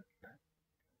 Reset.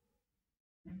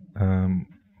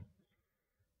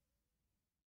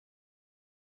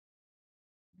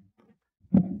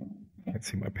 Let's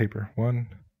see my paper. 1,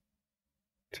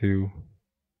 2,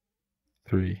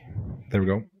 3. There we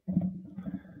go.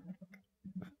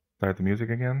 Start the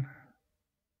music again.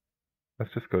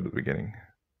 Let's just go to the beginning.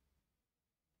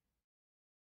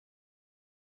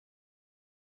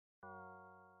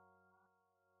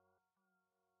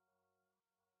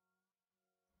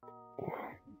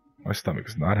 My stomach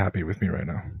is not happy with me right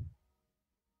now.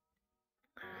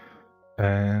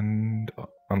 And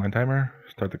online timer,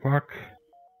 start the clock.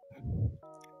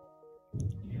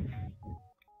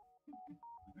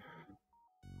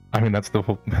 I mean, that's the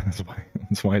whole. That's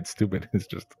why it's stupid. It's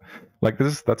just like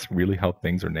this. That's really how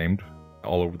things are named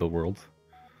all over the world.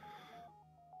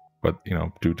 But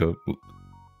due to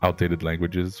outdated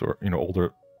languages or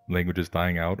older languages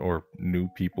dying out or new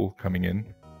people coming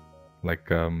in, like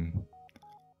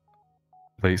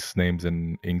place names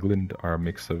in England are a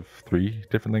mix of 3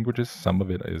 different languages. Some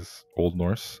of it is Old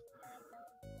Norse,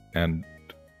 and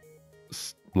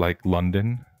like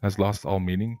London has lost all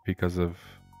meaning because of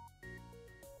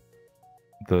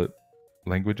the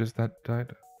languages that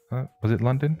died. Was it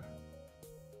London?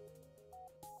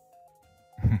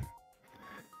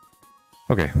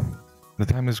 Okay, the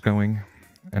time is going,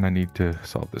 and I need to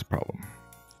solve this problem.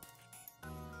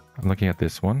 I'm looking at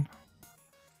this one.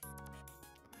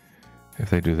 If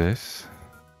they do this,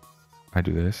 I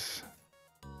do this.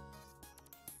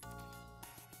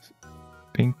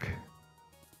 Dink.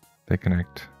 They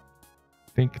connect.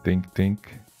 Dink, dink,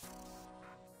 dink.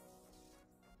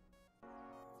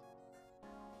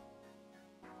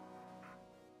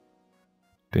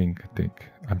 Dink, dink.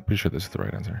 I'm pretty sure this is the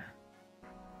right answer.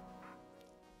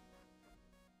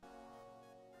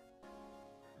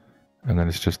 And then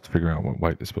it's just figuring out what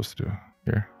white is supposed to do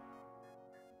here.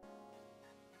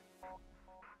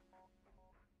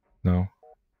 No.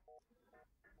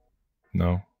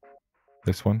 No.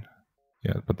 This one?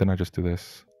 Yeah, but then I just do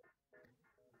this.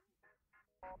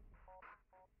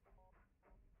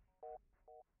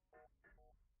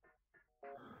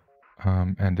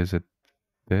 And is it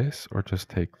this or just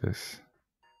take this?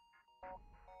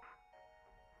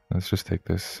 Let's just take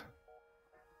this.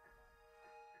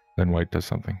 Then white does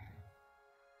something.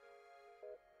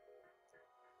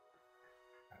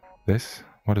 This?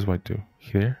 What does white do?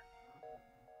 Here?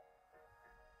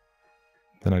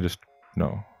 Then I just...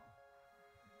 No.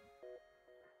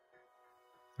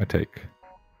 I take.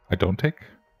 I don't take?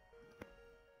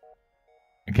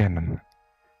 Again,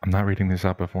 I'm not reading this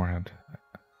out beforehand.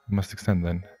 I must extend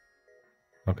then.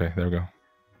 Okay, there we go.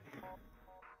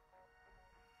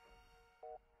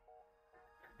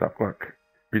 Stop clock.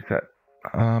 Reset.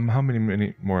 How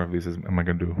many more of these am I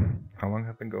gonna do? How long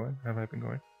have I been going?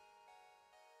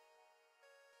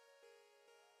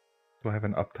 Do I have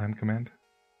an uptime command?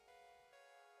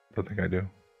 Don't think I do.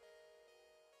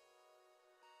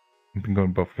 I've been going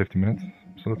about 50 minutes,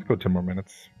 so let's go 10 more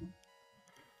minutes.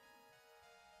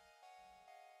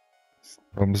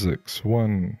 Problem 6.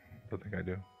 1. Don't think I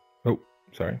do. Oh,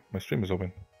 sorry. My stream is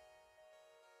open.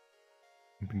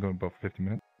 I've been going about 50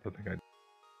 minutes. Don't think I do.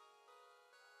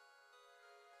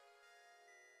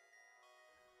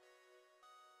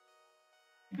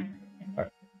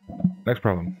 Alright. Next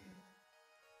problem.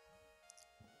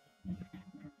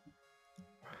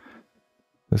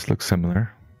 This looks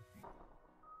similar.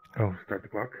 Oh, start the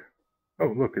clock.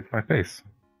 Oh, look, it's my face.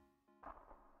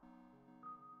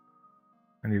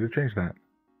 I need to change that.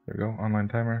 There we go. Online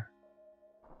timer.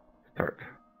 Start.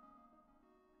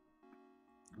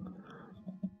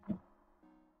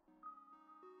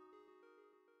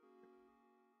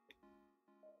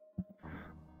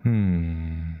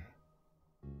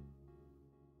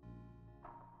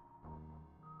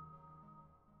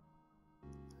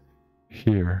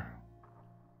 Here.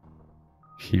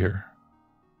 Here.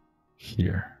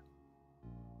 Here.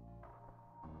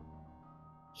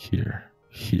 Here.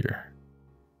 Here.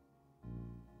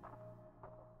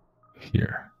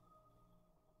 Here.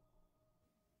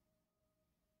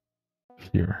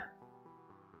 Here.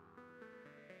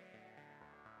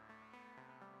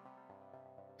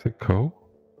 Is it Co?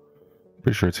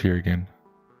 Pretty sure it's here again.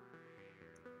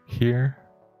 Here.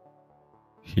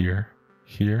 Here.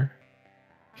 Here.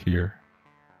 Here.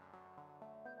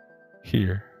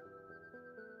 Here.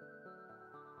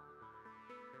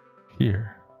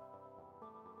 Here.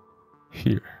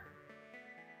 Here.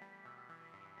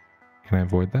 Can I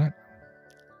avoid that?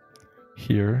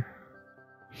 Here.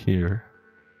 Here.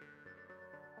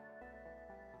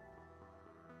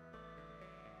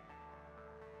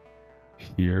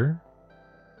 Here.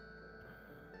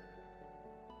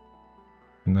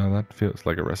 No, that feels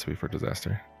like a recipe for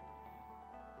disaster.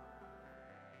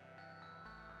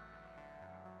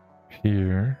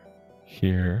 Here.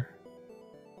 Here.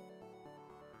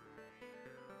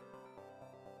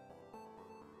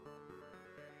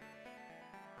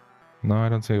 No, I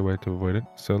don't see a way to avoid it,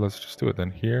 so let's just do it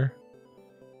then. Here.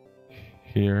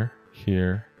 Here.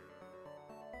 Here.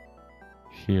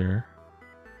 Here.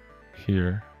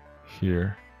 Here.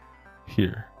 Here.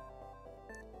 Here.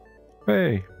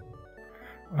 Hey!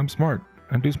 I'm smart.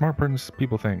 I do smart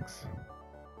people things.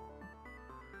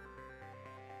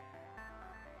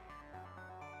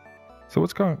 So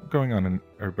what's going on in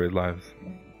everybody's lives?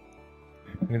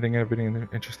 Anything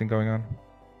interesting going on?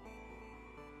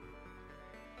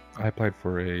 I applied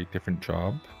for a different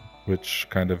job, which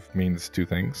kind of means two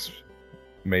things.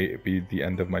 May be the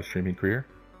end of my streaming career,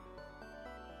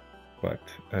 but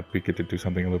we get to do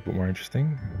something a little bit more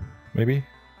interesting, maybe.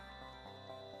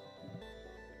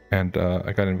 And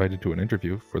I got invited to an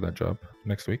interview for that job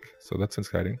next week, so that's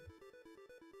exciting.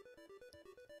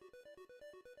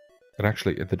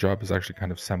 The job is actually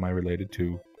kind of semi-related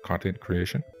to content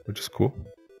creation, which is cool.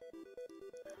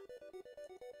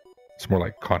 It's more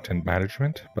like content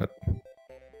management, but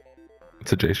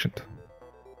it's adjacent.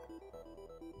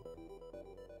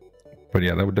 But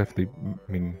yeah, that would definitely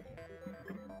mean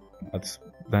that's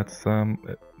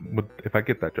if I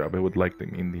get that job, it would likely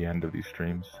mean the end of these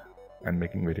streams and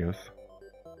making videos.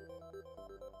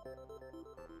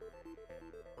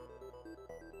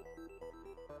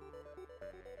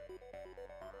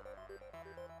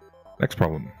 Next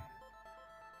problem.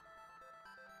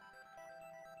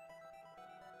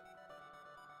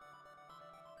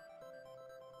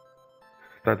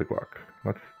 Start the clock.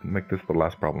 Let's make this the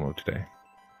last problem of today.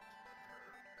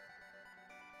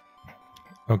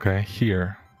 Okay,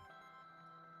 here.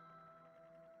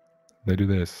 They do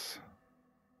this.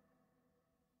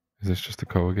 Is this just a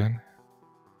Co again?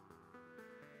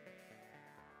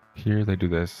 Here they do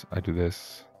this. I do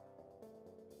this.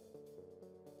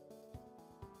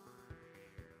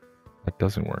 That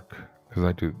doesn't work. Because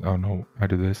I do... Oh no, I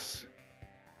do this.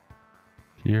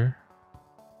 Here.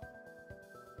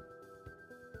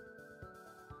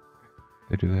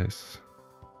 They do this.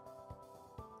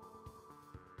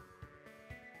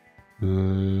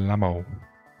 Lamo.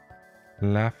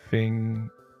 Laughing.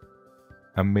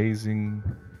 Amazing.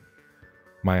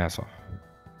 My ass off.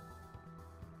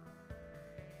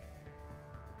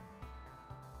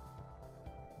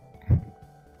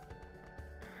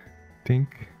 Tink.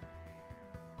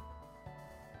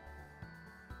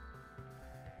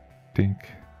 Tink.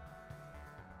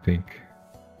 Tink.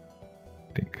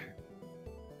 Tink.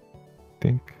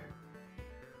 Tink.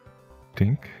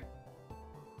 Tink.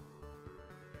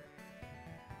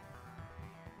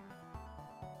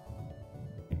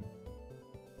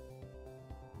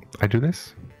 I do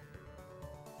this?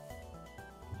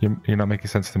 You're not making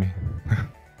sense to me.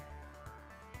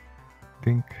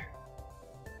 Think.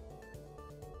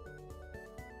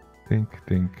 Think,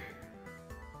 think.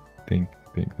 Think,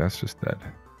 think. That's just dead.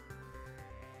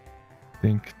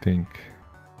 Think, think.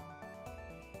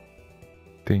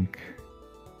 Think.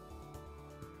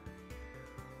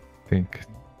 Think,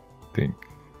 think.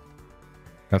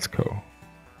 That's Co.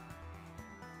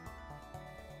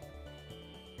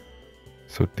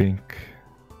 So think.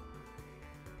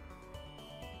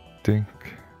 Think.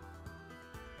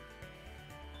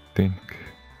 Think.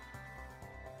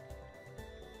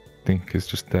 Think is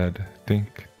just dead.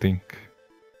 Think, think.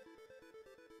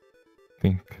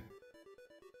 Think.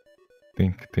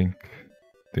 think.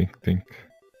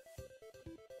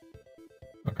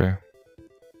 Okay.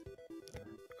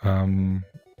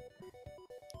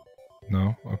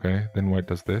 No, okay, then white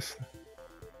does this.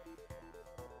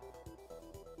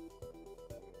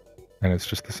 And it's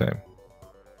just the same.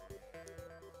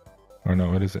 Or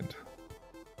no, it isn't.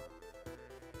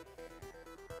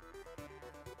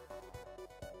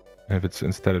 And if it's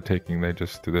instead of taking, they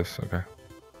just do this, okay.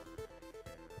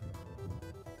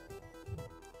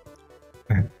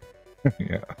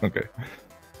 Yeah, okay.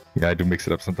 Yeah, I do mix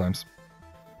it up sometimes.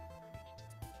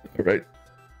 All right.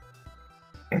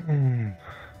 That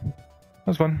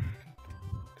was fun.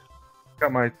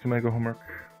 Got my tomato homework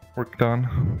work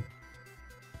done.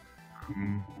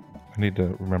 I need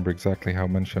to remember exactly how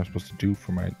much I'm supposed to do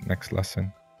for my next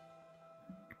lesson.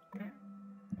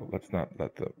 But let's not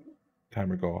let the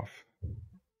timer go off.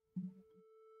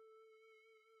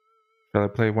 Shall I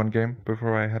play one game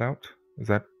before I head out?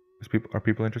 Are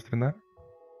people interested in that?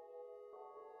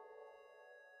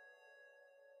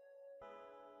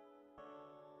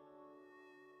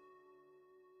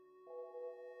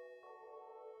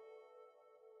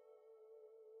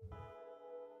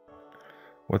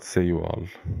 What say you all?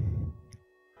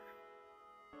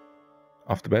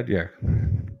 Off the bed? Yeah.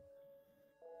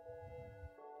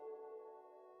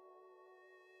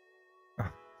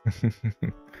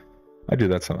 I did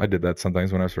that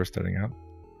sometimes when I was first starting out.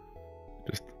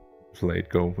 Just played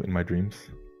Go in my dreams.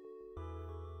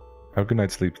 Have a good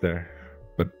night's sleep there.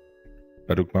 But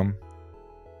Baduk Mom,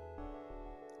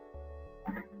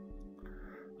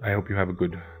 I hope you have a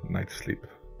good night's sleep.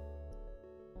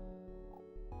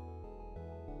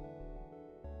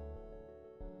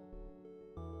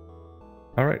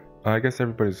 All right, I guess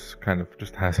everybody's kind of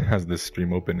just has this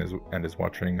stream open and is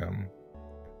watching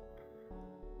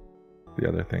the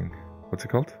other thing. What's it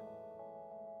called?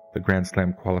 The Grand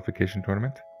Slam qualification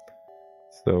tournament.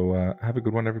 So have a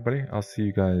good one, everybody. I'll see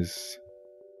you guys.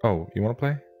 Oh, you want to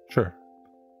play? Sure,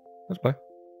 let's play.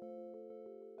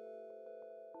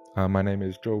 My name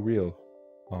is Joe Real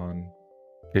on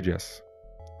KGS.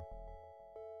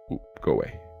 Oop, go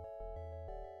away.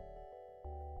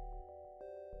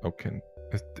 Okay.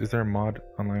 Is there a mod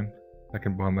online that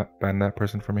can ban that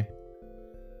person for me?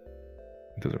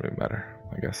 It doesn't really matter,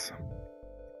 I guess.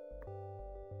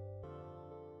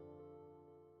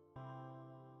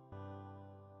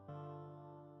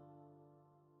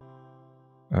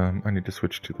 I need to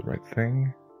switch to the right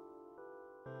thing.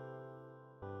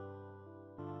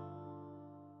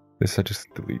 This I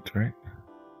just delete, right?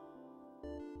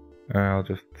 I'll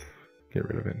just get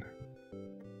rid of it.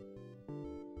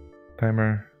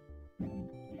 Timer.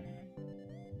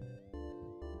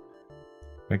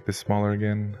 Make this smaller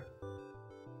again.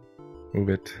 Move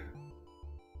it.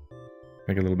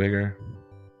 Make it a little bigger.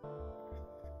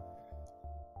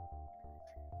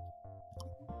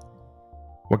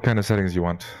 What kind of settings do you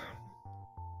want?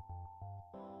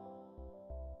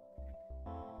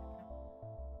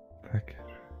 Package.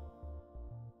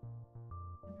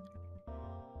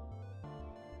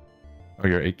 Oh,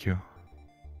 your AQ.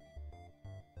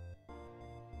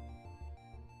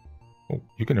 Oh,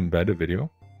 you can embed a video?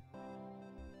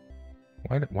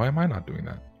 Why am I not doing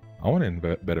that? I want to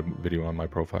embed a video on my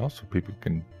profile so people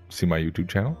can see my YouTube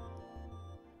channel.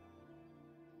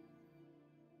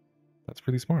 That's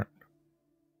pretty smart.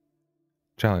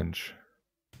 Challenge.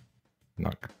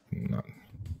 Not.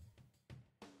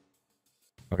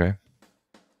 Okay.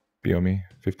 Biomi,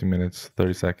 15 minutes,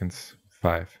 30 seconds,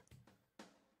 5.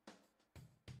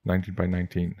 19 by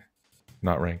 19.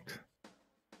 Not ranked.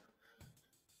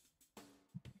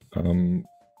 Do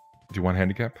you want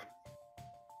handicap?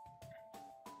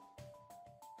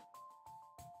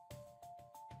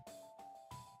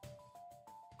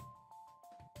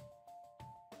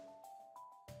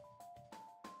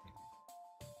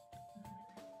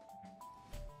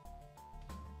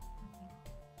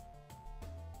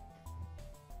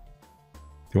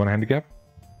 Do you want a handicap?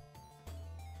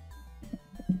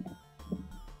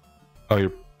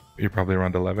 Oh, you're probably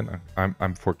around 11. I'm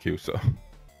 4Q, so.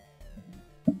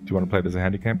 Do you want to play it as a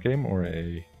handicap game or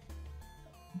a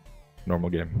normal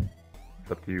game?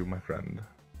 It's up to you, my friend.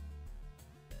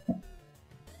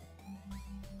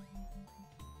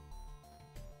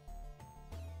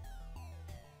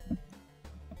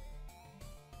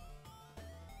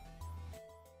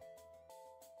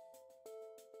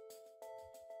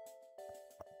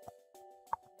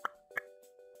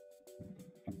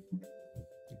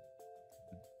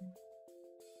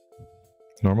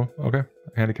 Normal? Okay.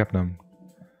 Handicap none.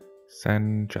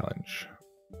 Send challenge.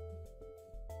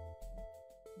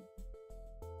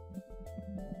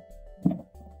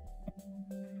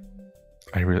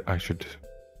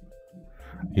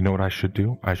 You know what I should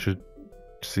do? I should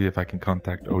see if I can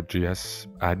contact OGS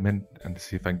admin and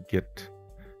see if I can get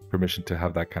permission to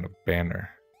have that kind of banner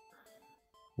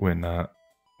when I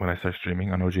start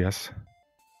streaming on OGS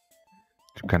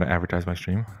to kind of advertise my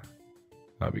stream.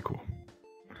 That'd be cool.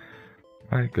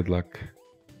 All right, good luck.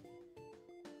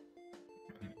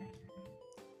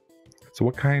 So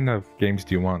what kind of games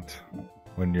do you want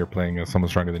when you're playing someone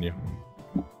stronger than you?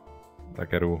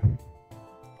 Takeru.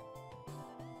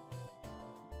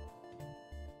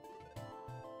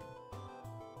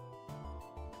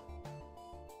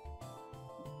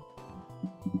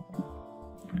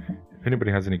 If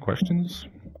anybody has any questions,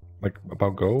 like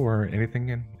about Go or anything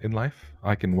in life,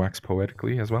 I can wax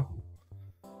poetically as well.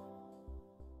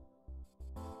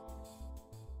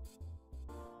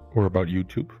 Or about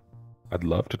YouTube. I'd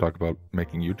love to talk about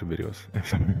making YouTube videos if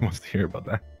somebody wants to hear about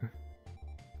that.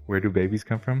 Where do babies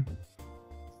come from?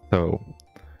 So,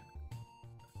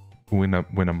 when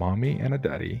a mommy and a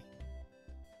daddy,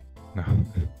 no,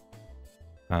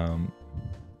 I'm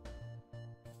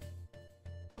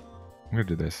gonna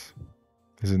do this.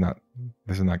 This is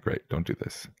not great. Don't do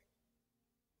this.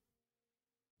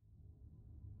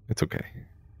 It's okay.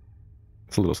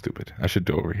 It's a little stupid. I should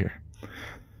do over here.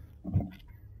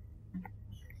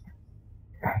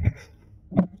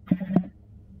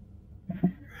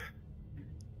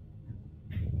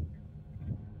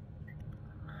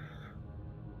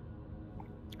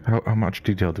 How much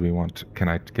detail do we want? Can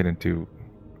I get into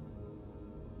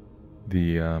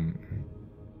the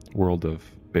world of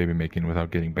baby making without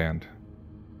getting banned?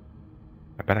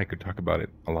 I bet I could talk about it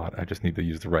a lot. I just need to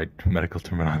use the right medical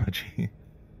terminology.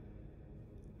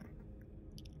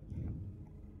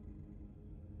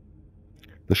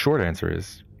 The short answer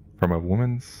is from a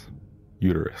woman's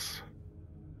uterus.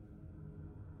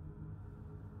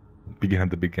 Begin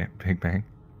at the Big Bang.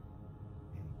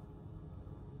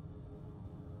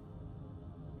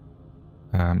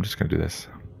 I'm just gonna do this.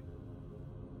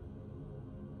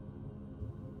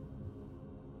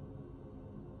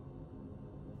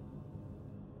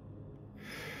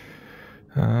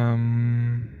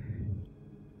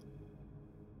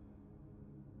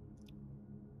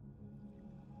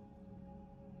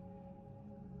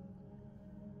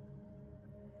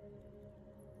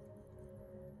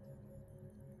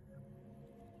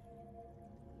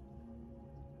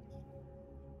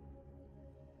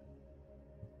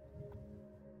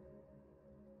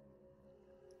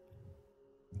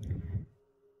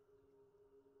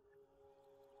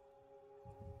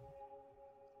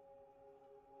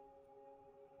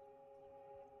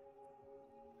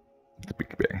 The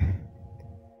Big Bang.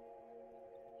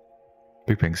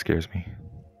 Big Bang scares me.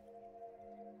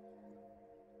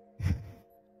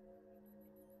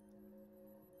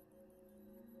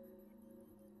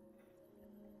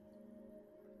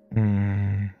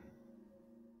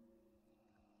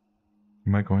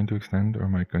 Am I going to extend or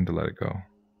am I going to let it go?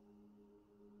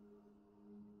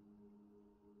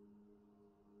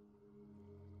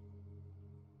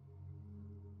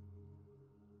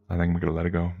 I think I'm gonna let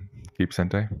it go. Keep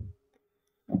Sente.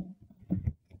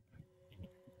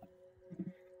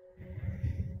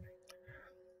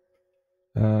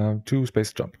 To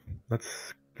Space Jump.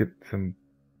 Let's get some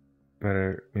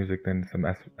better music than some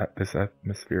this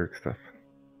atmospheric stuff.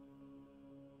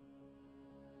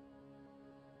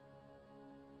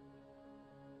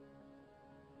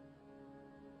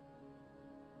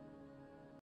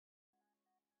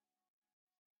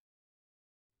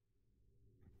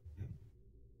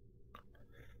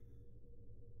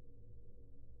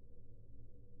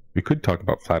 We could talk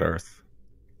about flat Earth.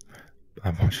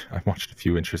 I've watched a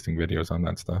few interesting videos on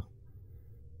that stuff.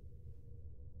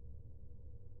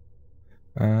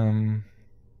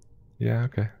 Yeah,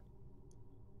 okay.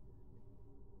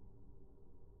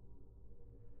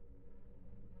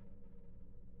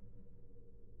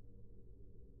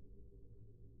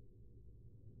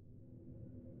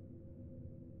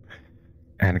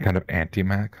 And kind of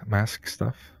anti-mask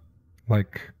stuff.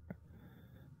 Like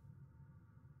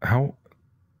how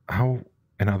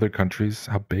in other countries,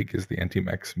 how big is the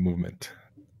anti-mask movement?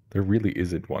 There really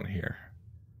isn't one here.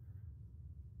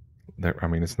 I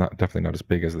mean, it's definitely not as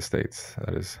big as the States.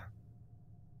 That is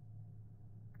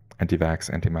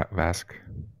anti-vax, anti-mask,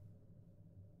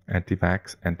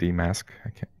 anti-vax, anti-mask.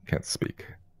 I can't speak.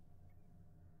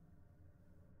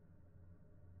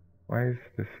 Why is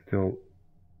this still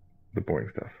the boring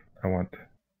stuff? I want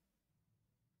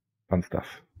fun stuff.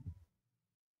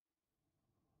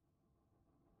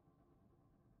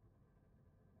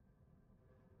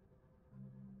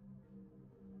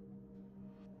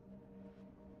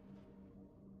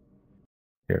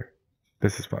 Here,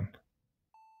 this is fun.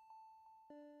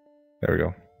 There we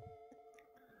go.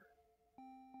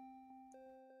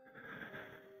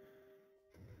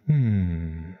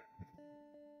 I'm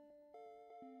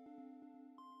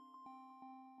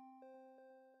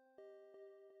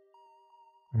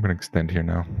gonna extend here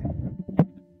now.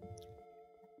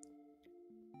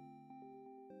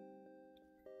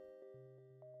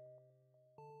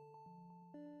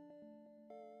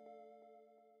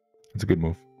 It's a good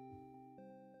move.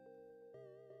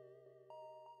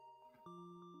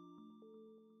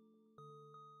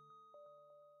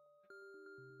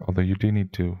 Although you do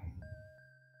need to...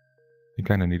 You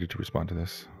kind of needed to respond to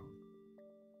this.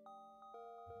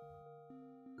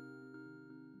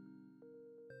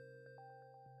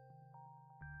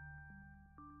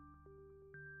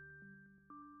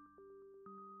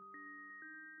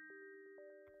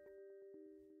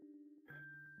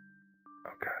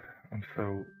 Oh god, I'm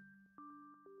so...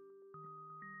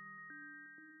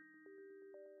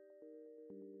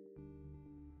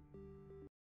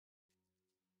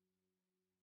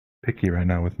 picky right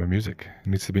now with my music. It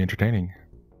needs to be entertaining.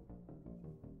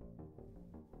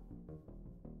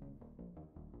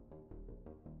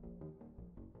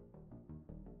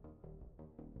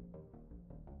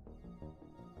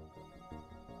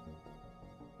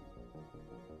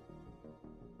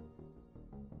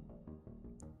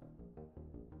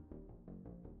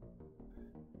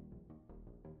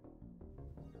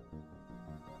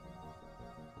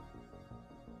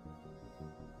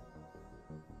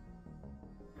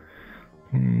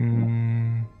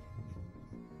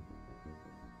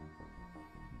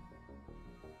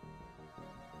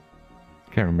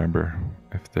 Can't remember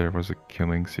if there was a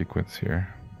killing sequence here.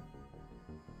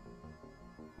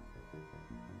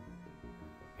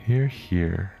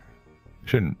 Here.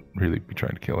 Shouldn't really be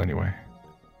trying to kill anyway.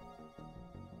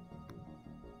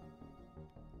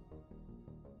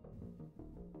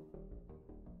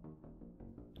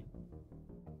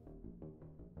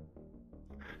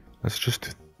 Let's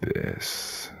just do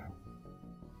this.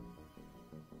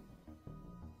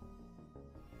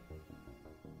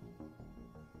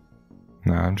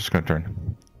 Nah, I'm just gonna turn.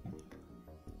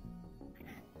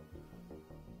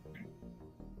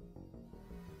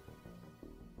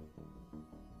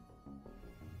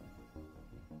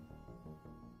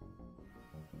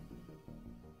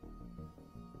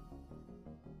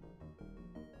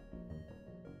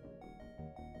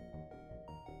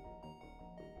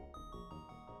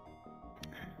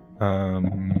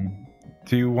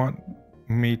 Do you want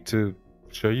me to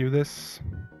show you this?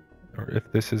 Or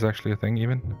if this is actually a thing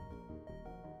even?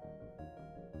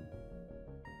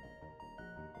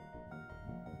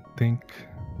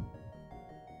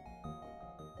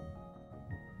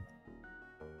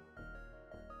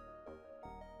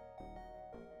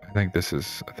 I think this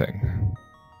is a thing.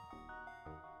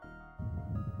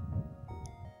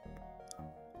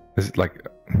 This is like,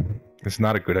 it's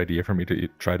not a good idea for me to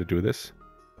try to do this.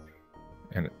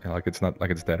 And like, it's not like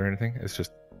it's dead or anything. It's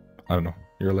just, I don't know.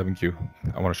 You're 11Q.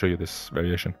 I want to show you this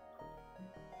variation.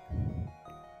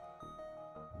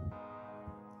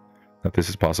 That this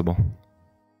is possible.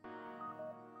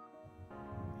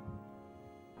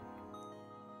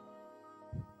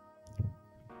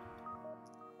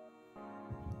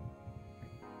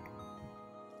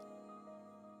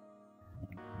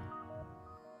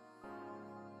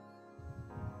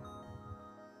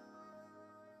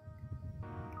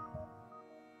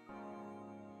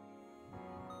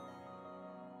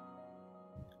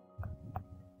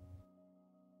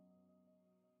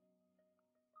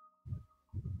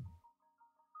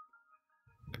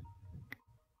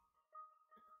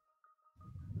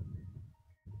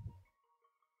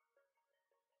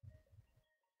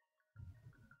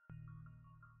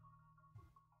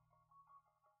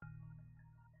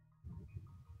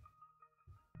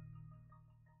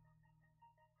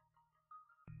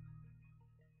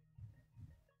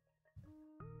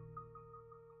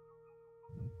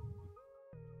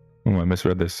 Oh, I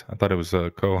misread this. I thought it was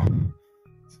Ko.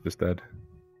 It's just dead.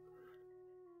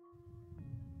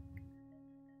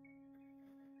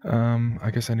 I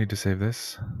guess I need to save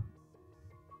this.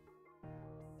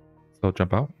 So I'll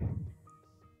jump out.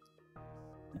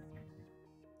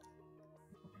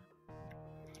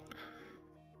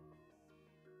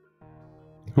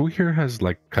 Who here has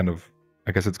like kind of,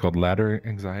 I guess it's called ladder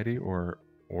anxiety or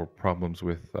problems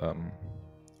with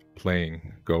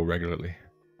playing Go regularly?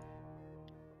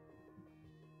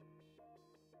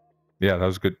 Yeah, that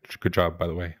was good job, by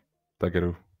the way.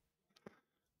 Takeru.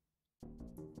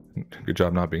 Good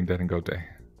job not being dead in Gote.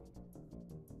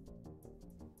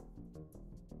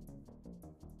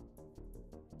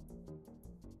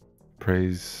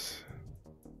 Praise.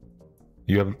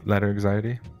 You have ladder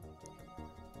anxiety?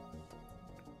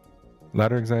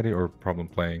 Ladder anxiety or problem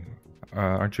playing?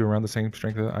 Aren't you around the same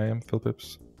strength that I am,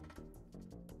 Philpips?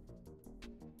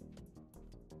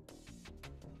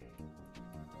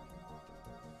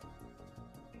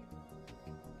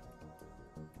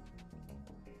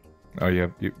 Oh,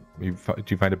 do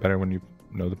you find it better when you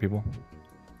know the people?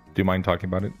 Do you mind talking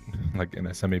about it, like in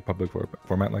a semi-public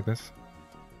format like this?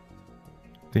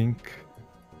 Think.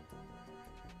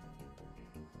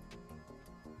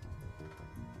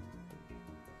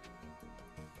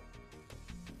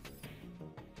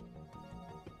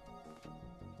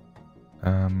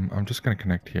 I'm just gonna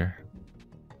connect here.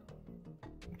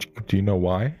 Do you know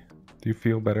why? Do you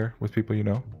feel better with people you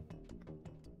know?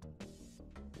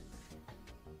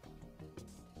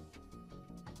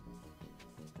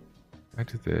 I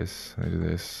do this. I do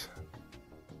this.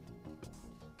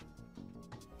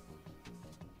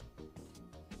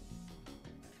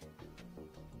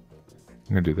 I'm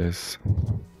gonna do this.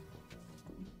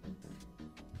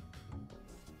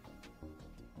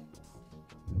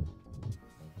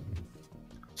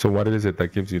 So what is it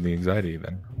that gives you the anxiety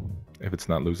then, if it's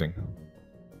not losing?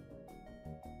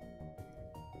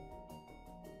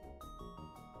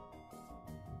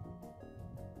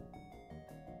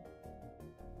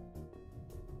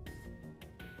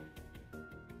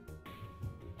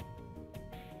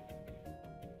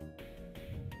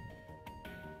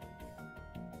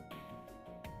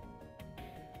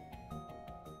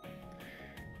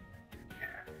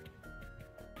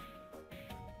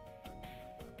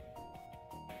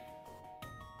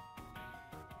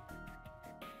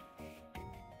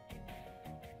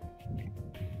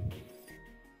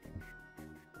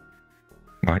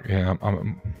 Like, yeah,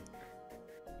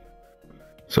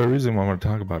 so the reason why I want to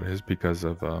talk about it is because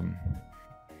of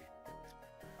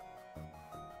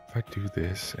if I do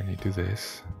this and you do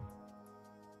this,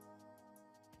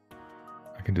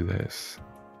 I can do this.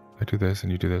 If I do this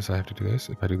and you do this, I have to do this.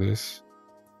 If I do this,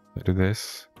 I do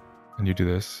this, and you do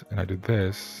this, and I do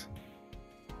this.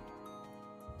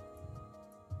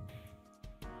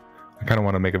 I kind of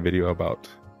want to make a video about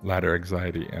ladder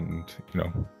anxiety and,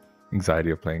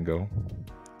 anxiety of playing Go.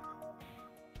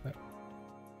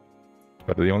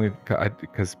 But the only,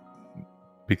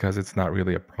 because it's not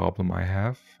really a problem I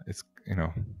have, it's,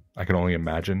 I can only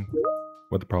imagine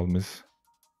what the problem is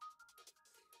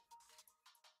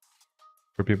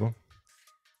for people.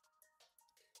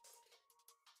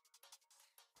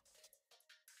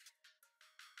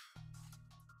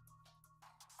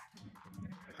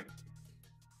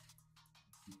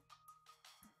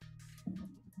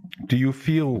 Do you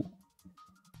feel,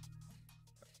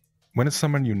 when it's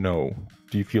someone you know,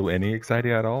 do you feel any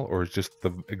anxiety at all, or is just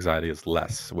the anxiety is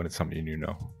less when it's someone you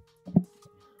know?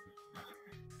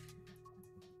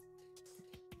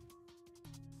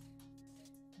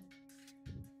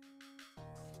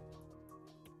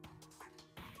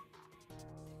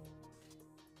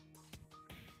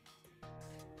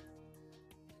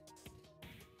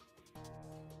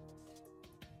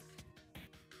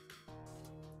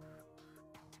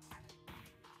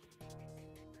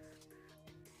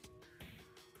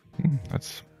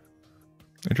 That's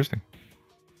interesting.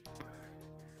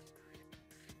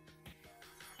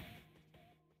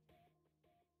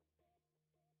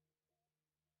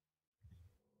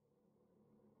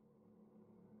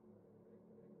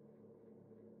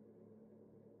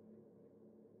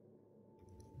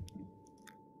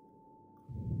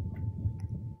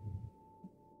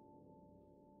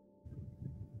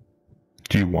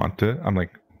 Do you want to?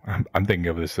 I'm thinking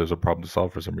of this as a problem to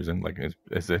solve for some reason. Like,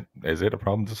 is it a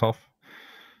problem to solve?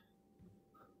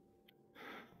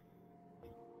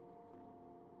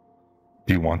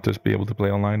 Do you want to be able to play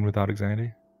online without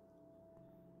anxiety?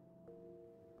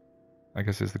 I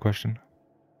guess is the question.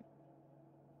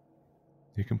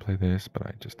 You can play this, but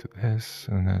I just do this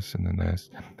and this and then this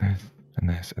and this and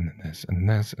this and then this and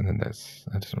this and then this.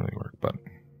 That doesn't really work, but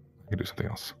I can do something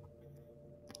else.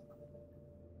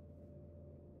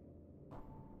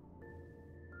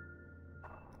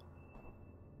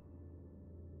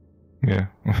 Yeah.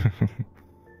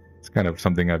 It's kind of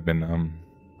something I've been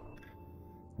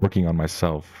working on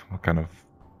myself, kind of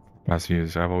past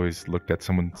years. I've always looked at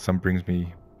some brings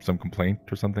me some complaint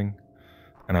or something,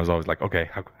 and I was always like, okay,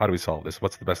 how do we solve this?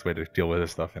 What's the best way to deal with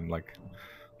this stuff? And like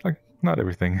not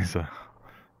everything is a.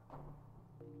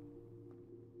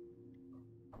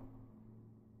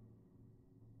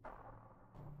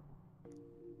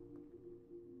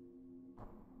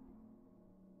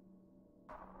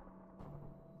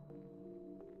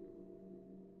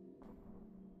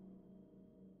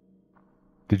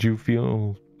 Do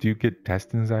you get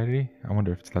test anxiety? I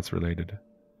wonder if that's related.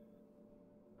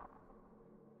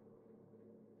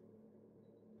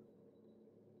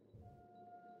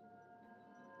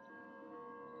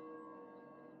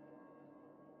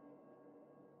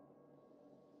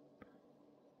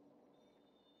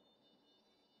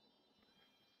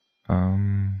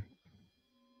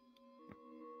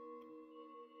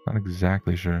 Not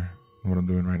exactly sure what I'm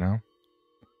doing right now.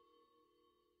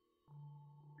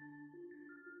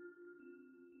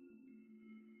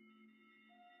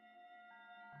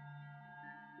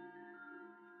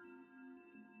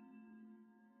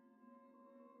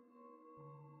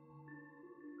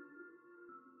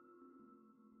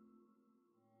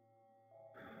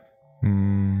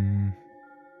 I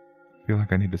feel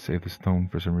like I need to save the stone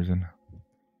for some reason.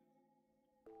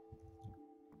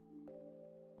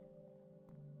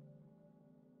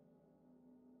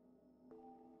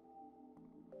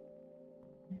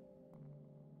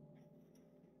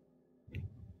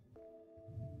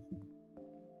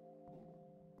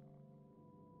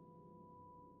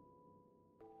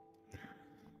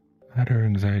 Ladder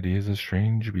anxiety is a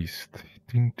strange beast.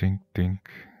 Dink, dink, dink.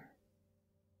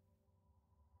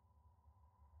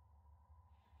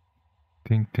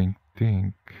 Dink, dink,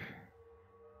 dink.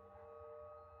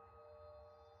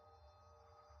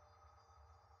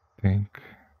 Dink.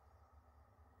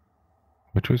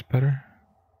 Which was better?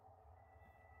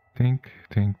 Dink,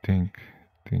 dink, dink.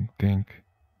 Dink, dink.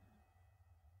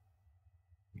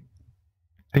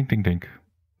 Dink, dink, dink.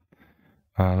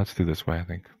 Let's do this way, I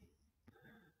think.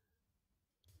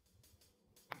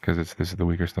 Because this is the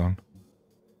weaker stone.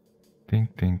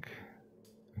 Dink, dink.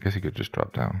 I guess he could just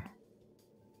drop down.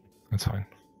 That's fine.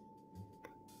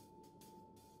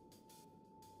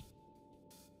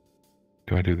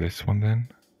 Do I do this one then?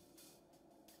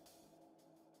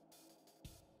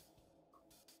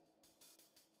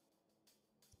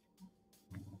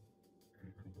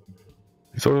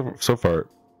 So far,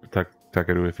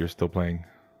 Takaru, if you're still playing,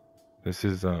 this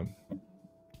is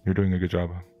you're doing a good job.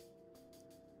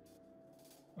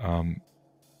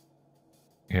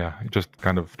 Yeah, just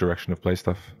kind of direction of play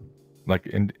stuff. Like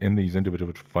in these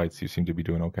individual fights, you seem to be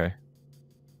doing okay.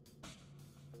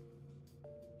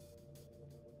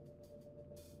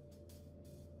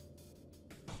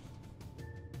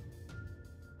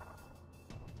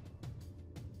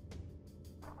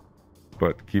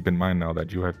 But keep in mind now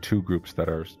that you have two groups that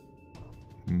are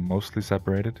mostly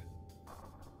separated,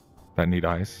 that need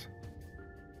eyes.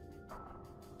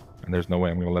 And there's no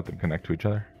way I'm going to let them connect to each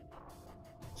other.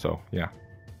 So, yeah.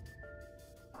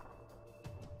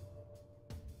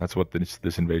 That's what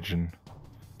this invasion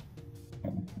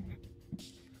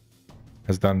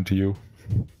has done to you.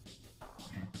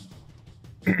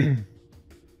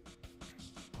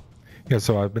 Yeah,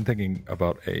 so I've been thinking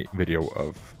about a video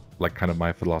of like kind of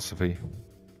my philosophy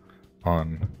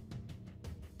on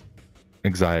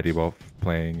anxiety while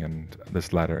playing and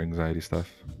this ladder anxiety stuff.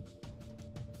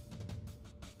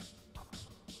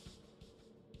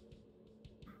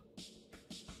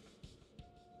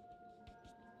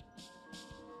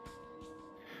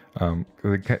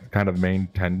 The kind of main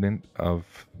tenet of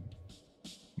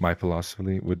my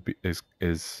philosophy would be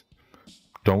is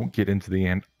don't get into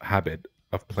the habit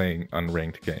of playing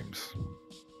unranked games.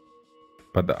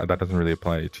 But that doesn't really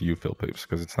apply to you, Phil Peeps,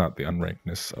 because it's not the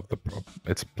unrankedness of the problem.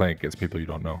 It's playing against people you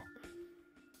don't know.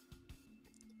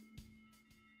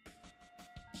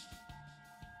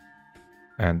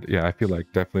 And yeah, I feel like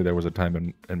definitely there was a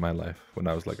time in my life when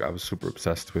I was super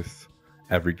obsessed with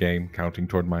every game counting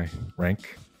toward my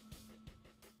rank.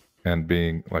 And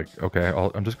being like, okay,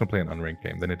 I'm just going to play an unranked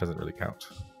game, then it doesn't really count.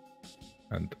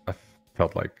 And I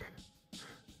felt like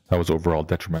that was overall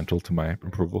detrimental to my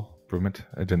improvement.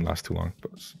 It didn't last too long,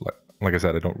 but like I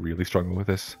said, I don't really struggle with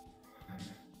this.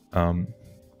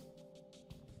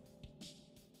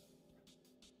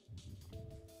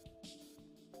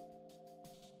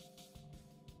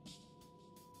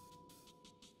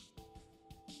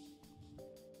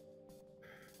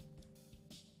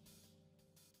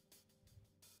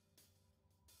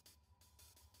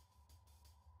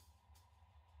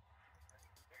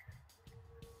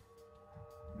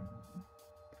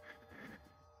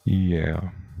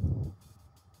 Yeah.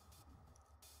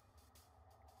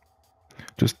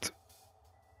 Just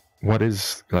what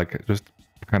is just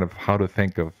kind of how to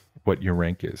think of what your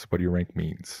rank is, what your rank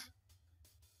means.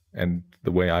 And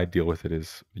the way I deal with it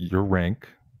is your rank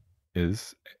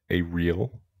is a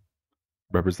real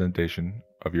representation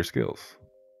of your skills.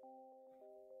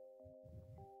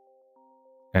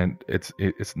 And it's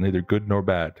neither good nor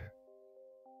bad.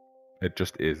 It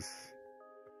just is.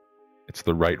 It's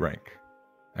the right rank.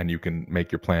 And you can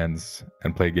make your plans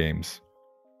and play games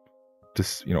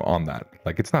just, on that.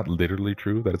 Like, it's not literally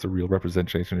true that it's a real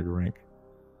representation of your rank.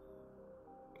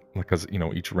 Because,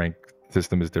 each rank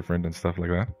system is different and stuff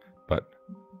like that. But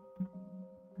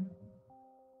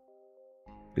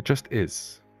it just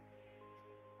is.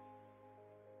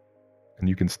 And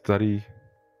you can study,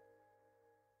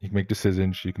 you can make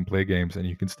decisions, you can play games, and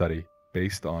you can study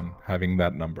based on having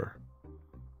that number.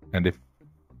 And if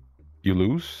you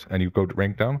lose and you go to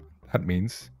rank down, that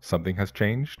means something has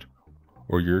changed,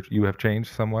 or you have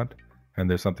changed somewhat, and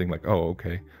there's something like, oh,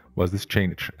 okay, was this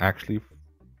change actually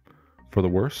for the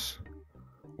worse,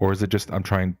 or is it just I'm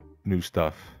trying new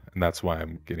stuff and that's why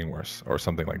I'm getting worse, or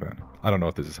something like that? I don't know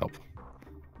if this is helpful.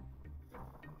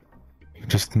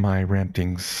 Just my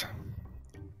rantings.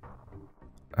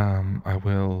 I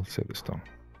will say this though.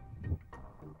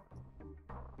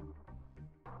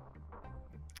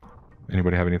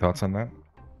 Anybody have any thoughts on that?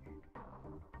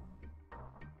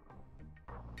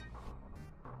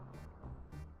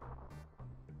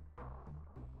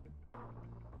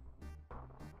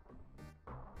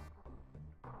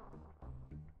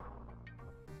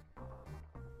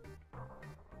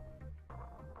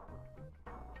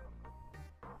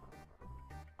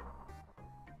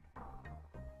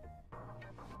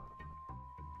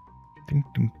 Ding,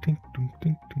 ding, ding, ding,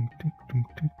 ding, ding, ding, ding,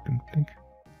 ding, ding, ding.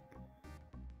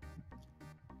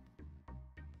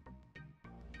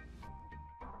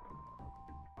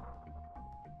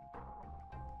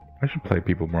 I should play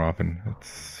people more often.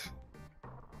 It's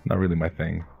not really my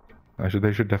thing. They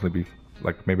should definitely be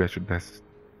like, maybe I should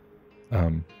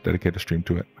dedicate a stream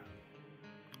to it.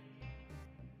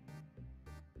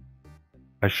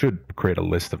 I should create a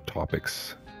list of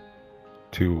topics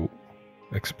to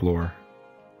explore,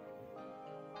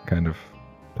 kind of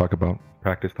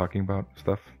practice talking about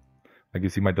stuff. Like, you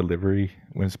see, my delivery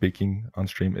when speaking on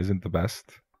stream isn't the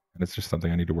best, and it's just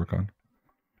something I need to work on.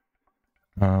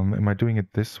 Am I doing it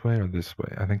this way or this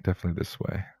way? I think definitely this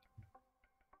way.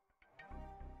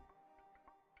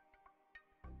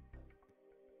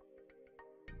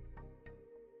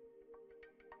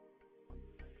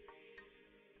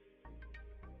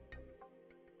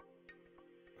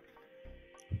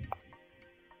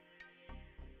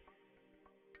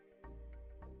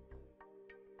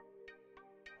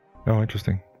 Oh,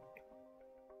 interesting.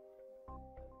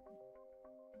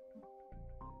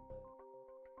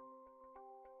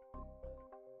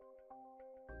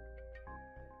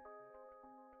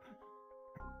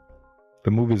 The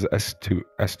move is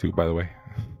S2, by the way.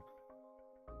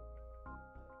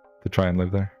 To try and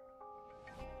live there.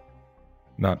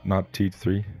 Not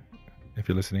T3, if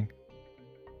you're listening.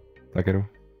 Takeru.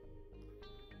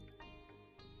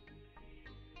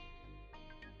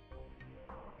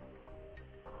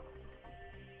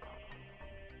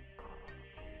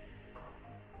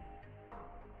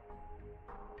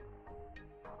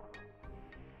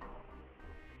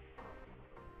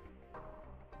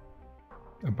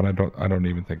 But I don't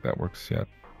even think that works yet,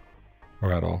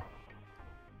 or at all.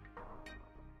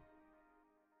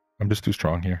 I'm just too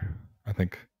strong here, I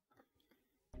think.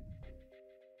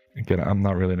 Again, I'm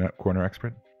not really a corner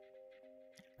expert.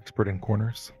 Expert in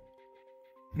corners.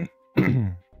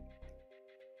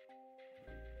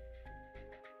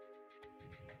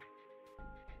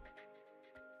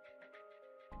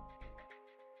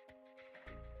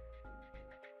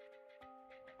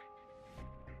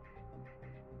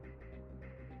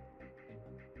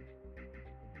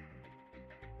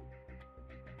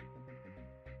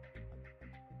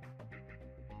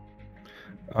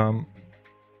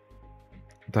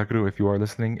 Takeru, if you are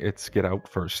listening, it's get out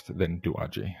first, then do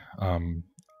Aji.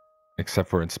 Except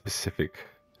for in specific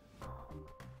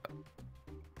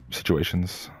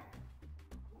situations.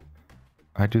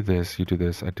 I do this, you do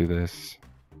this, I do this,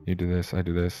 you do this, I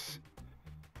do this,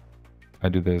 I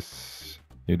do this,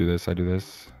 you do this, I do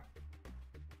this.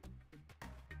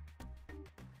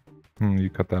 You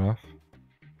cut that off?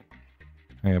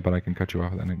 Yeah, but I can cut you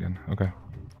off then again. Okay.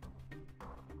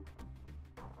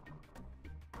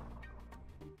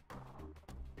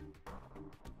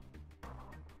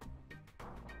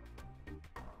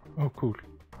 Oh, cool.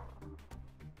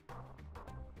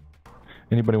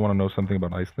 Anybody want to know something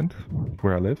about Iceland,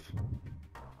 where I live?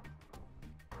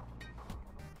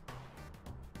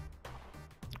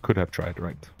 Could have tried,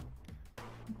 right?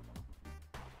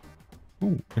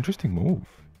 Ooh, interesting move.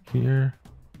 Here.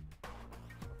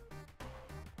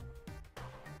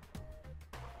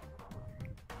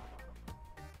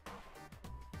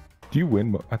 Do you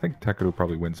win? I think Takeru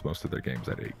probably wins most of their games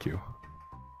at AQ.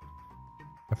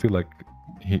 I feel like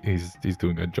he's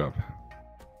doing a good job.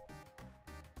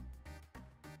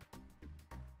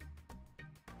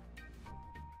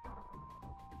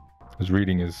 His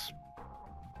reading is...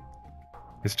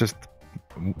 It's just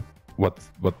what's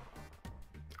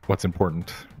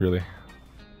important, really.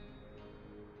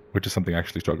 Which is something I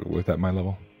actually struggle with at my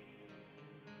level.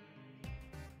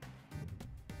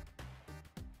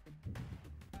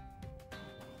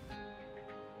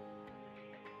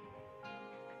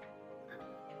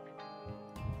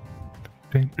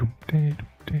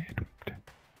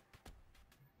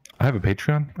 I have a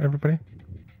Patreon, everybody.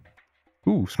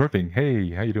 Ooh, Smurfing.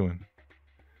 Hey, how you doing?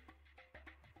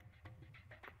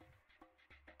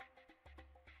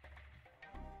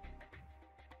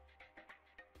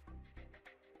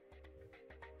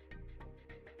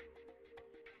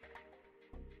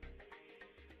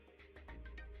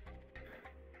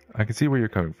 I can see where you're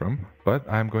coming from, but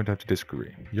I'm going to have to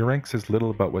disagree. Your rank says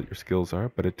little about what your skills are,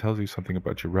 but it tells you something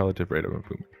about your relative rate of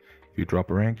improvement. If you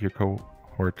drop a rank, your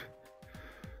cohort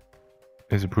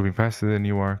is improving faster than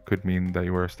you are, could mean that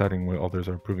you are starting while others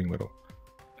are improving little.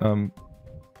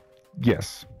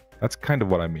 Yes, that's kind of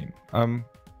what I mean.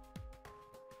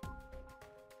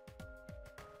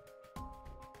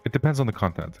 It depends on the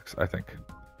context, I think.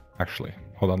 Actually,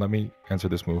 hold on, let me answer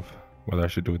this move, whether I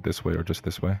should do it this way or just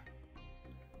this way.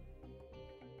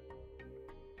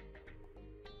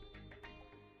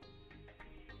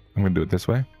 I'm gonna do it this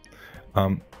way.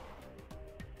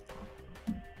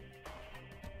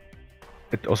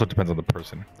 It also depends on the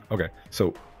person. Okay,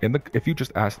 so if you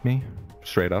just asked me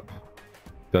straight up,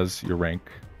 does your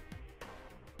rank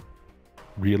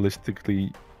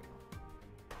realistically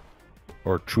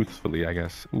or truthfully, I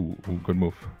guess. Ooh, good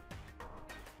move.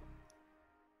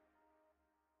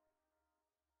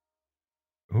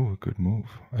 Ooh, good move.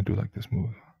 I do like this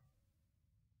move.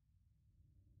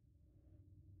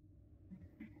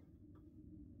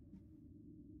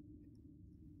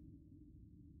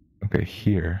 Okay,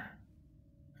 here.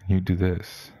 And you do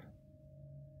this.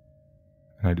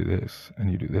 And I do this.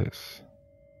 And you do this.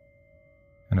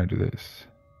 And I do this.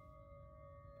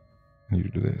 And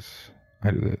you do this. I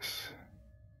do this.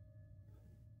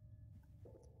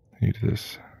 You do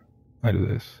this. I do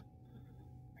this.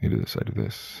 You do this. I do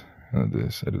this. I do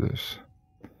this. I do this.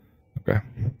 Okay.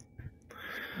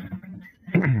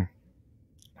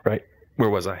 Right. Where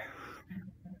was I?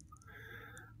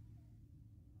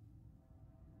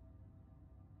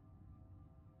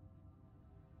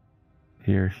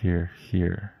 Here, here,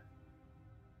 here.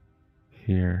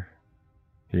 Here,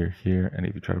 here, here. And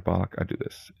if you try to block, I do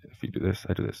this. If you do this,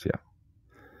 I do this. Yeah.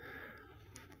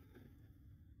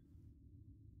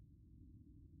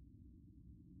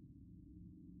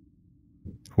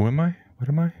 Who am I? What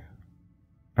am I?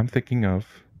 I'm thinking of...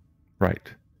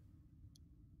 Right.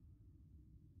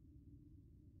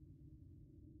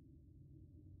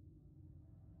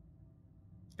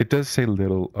 It does say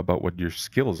little about what your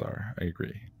skills are, I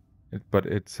agree. But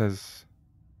it says...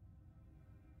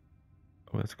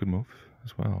 Oh, that's a good move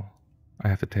as well. I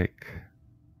have to take...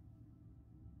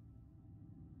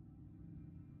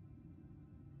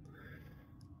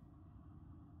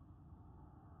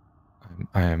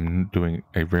 I am doing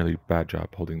a really bad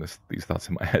job holding these thoughts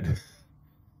in my head.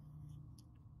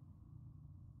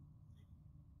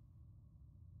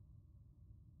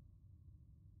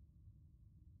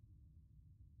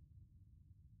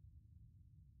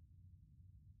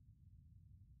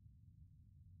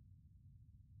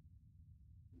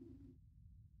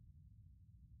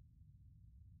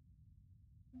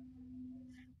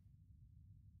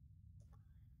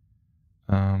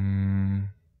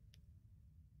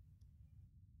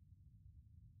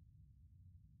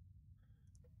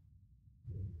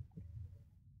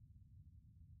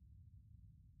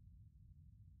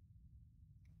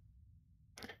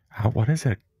 What is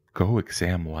a Go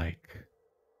exam like?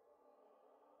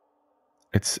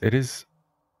 It is...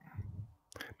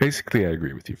 Basically, I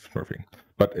agree with you, Smurfing.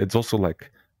 But it's also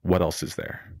like, what else is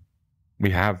there? We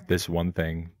have this one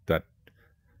thing that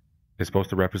is supposed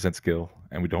to represent skill,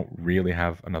 and we don't really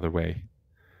have another way.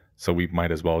 So we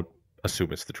might as well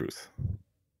assume it's the truth.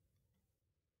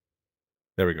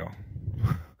 There we go.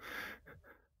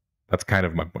 That's kind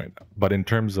of my point. But in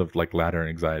terms of like ladder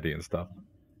anxiety and stuff,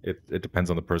 it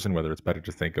depends on the person whether it's better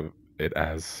to think of it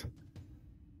as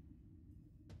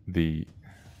the...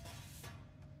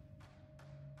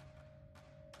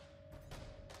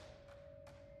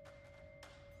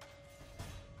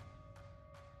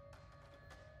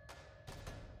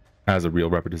 as a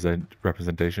real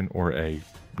representation or a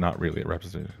not really a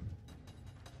representation.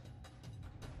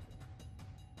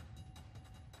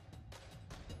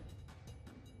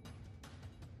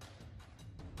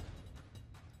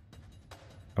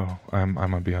 Oh, I'm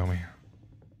on Biomi.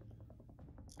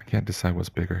 I can't decide what's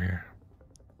bigger here.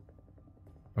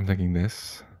 I'm thinking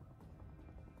this.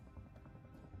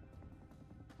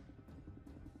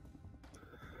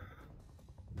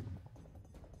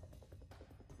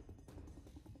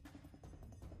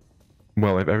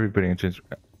 Well, if everybody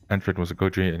entered was a Go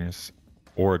genius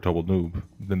or a total noob,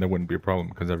 then there wouldn't be a problem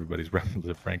because everybody's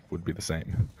relative rank would be the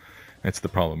same. It's the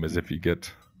problem is if you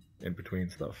get in between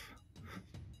stuff.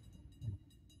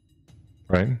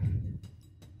 Right?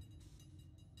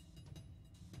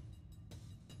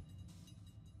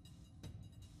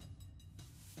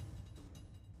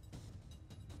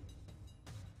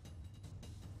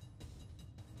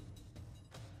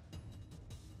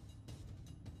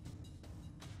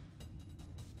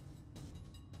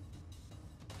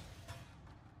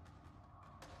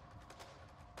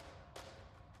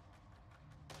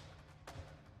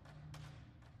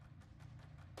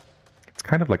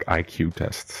 kind of like IQ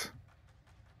tests.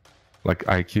 Like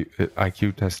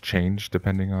IQ tests change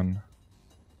depending on...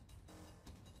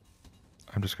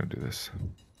 I'm just gonna do this.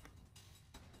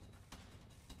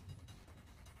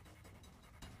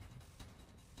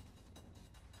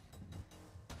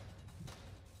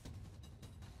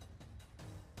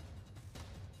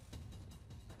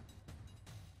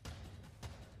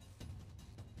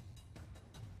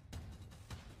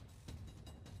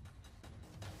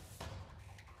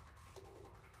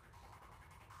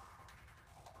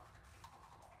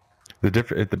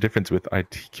 The difference with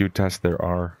IQ tests, there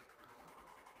are...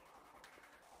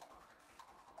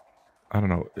 I don't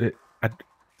know.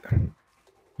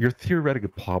 Your theoretical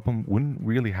problem wouldn't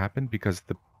really happen because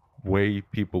the way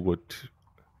people would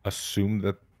assume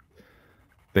that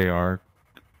they are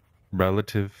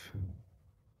relative,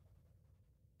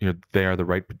 they are the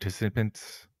right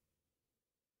participants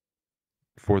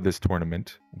for this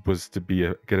tournament, was to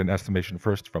get an estimation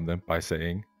first from them by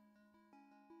saying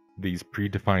these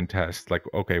predefined tests, like,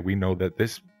 okay, we know that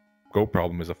this Go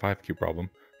problem is a 5Q problem.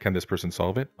 Can this person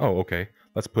solve it? Oh, okay,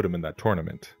 let's put him in that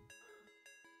tournament.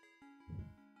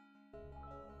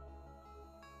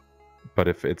 But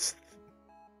if it's,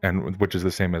 and which is the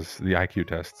same as the IQ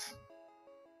tests,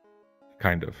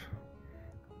 kind of.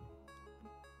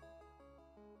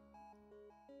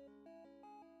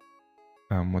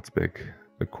 What's big?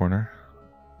 The corner?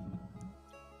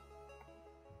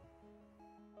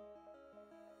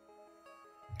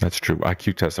 That's true.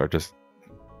 IQ tests are just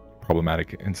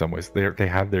problematic in some ways. They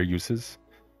have their uses,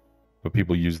 but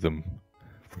people use them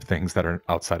for things that are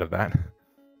outside of that.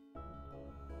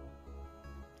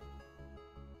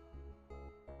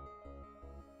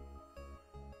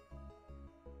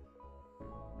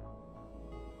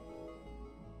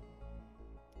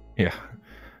 Yeah.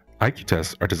 IQ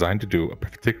tests are designed to do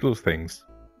particular things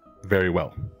very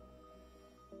well.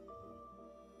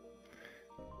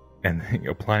 And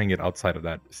applying it outside of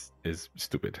that is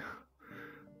stupid.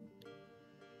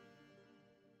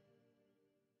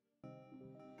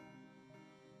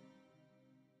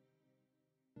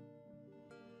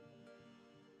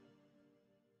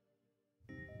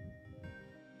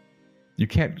 You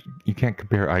can't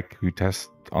compare IQ tests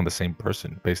on the same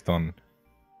person based on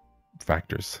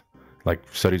factors. Like,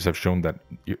 studies have shown that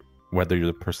whether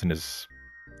the person has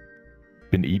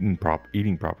been eating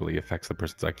properly affects the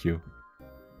person's IQ.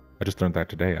 I just learned that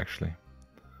today, actually.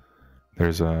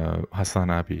 There's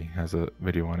Hassan Abi has a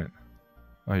video on it.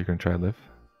 Oh, you're gonna try to live?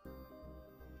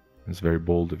 It's very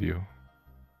bold of you.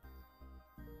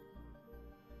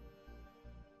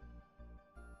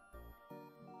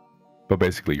 But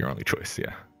basically your only choice,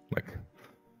 yeah. Like,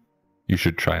 you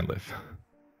should try and live.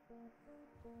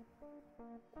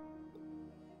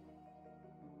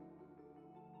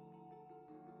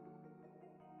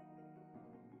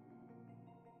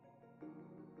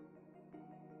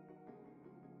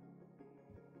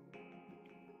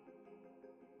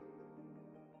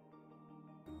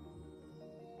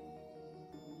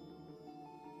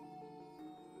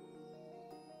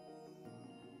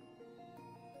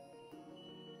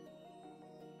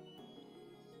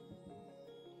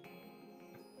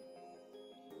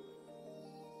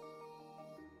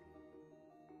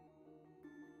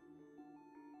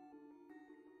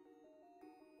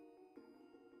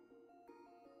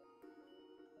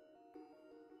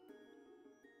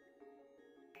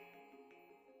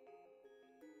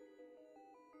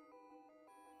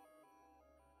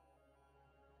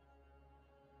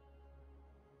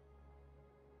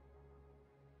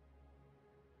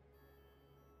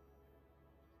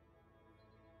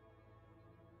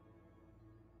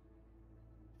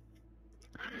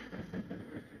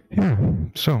 Yeah,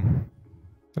 so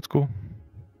that's cool.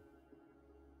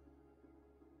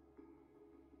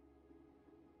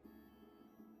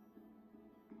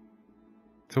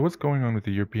 So what's going on with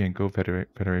the European Go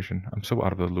Federation? I'm so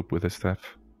out of the loop with this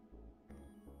stuff.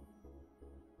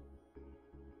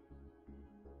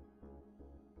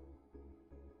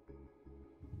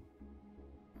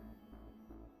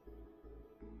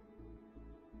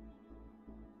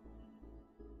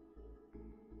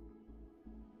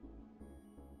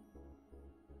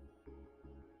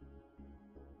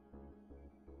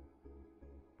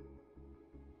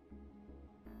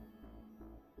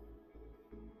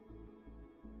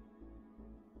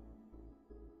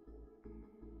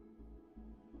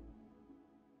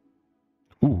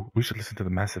 Ooh, we should listen to the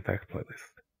Mass Effect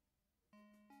playlist.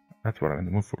 That's what I'm in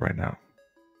the mood for right now.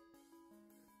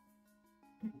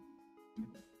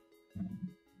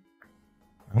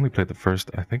 I only played the first,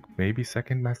 I think maybe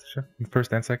second Master Chef.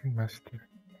 First and second Master.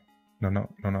 No,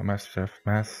 not Master Chef.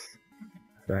 Mass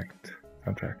Effect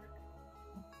soundtrack.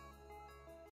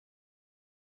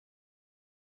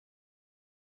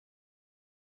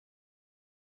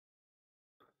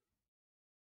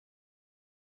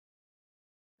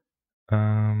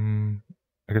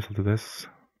 I guess I'll do this.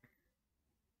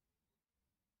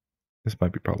 This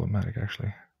might be problematic,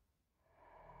 actually.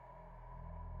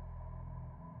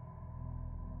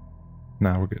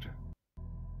 Nah, we're good.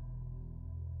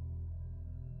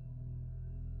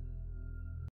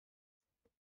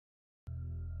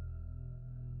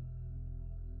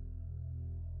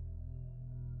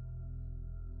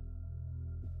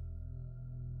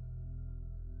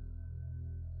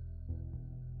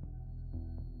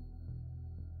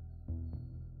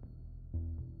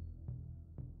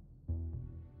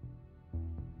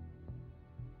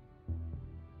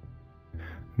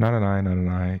 Not an I, not an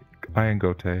I. I and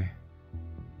Gote.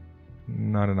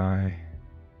 Not an I.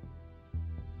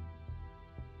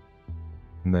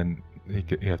 And then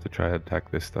you have to try to attack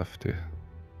this stuff too.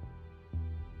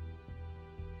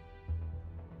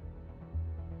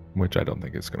 Which I don't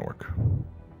think is going to work.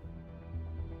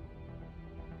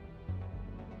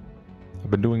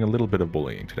 I've been doing a little bit of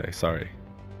bullying today. Sorry,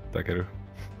 Takeru.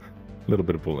 A little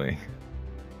bit of bullying.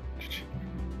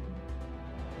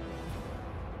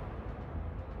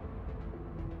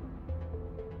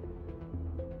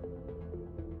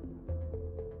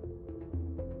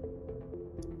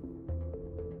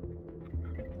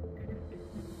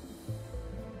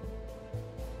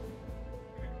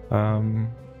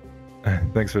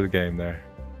 Thanks for the game there.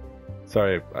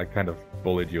 Sorry, I kind of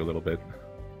bullied you a little bit.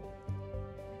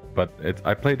 But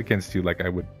I played against you like I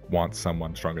would want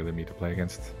someone stronger than me to play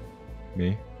against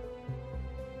me.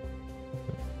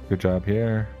 Good job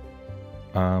here.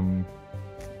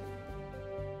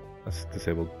 Let's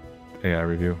disable AI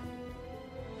review.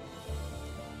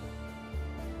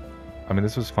 I mean,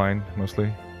 this was fine,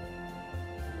 mostly.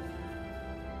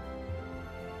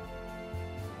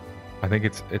 I think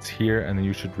it's here, and then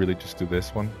you should really just do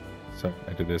this one. So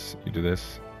I do this, you do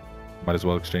this. Might as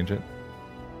well exchange it.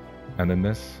 And then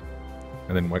this.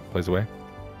 And then white plays away.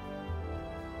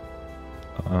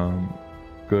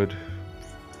 Good.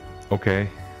 Okay.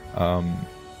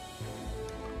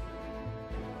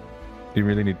 You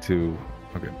really need to...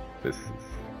 Okay, this is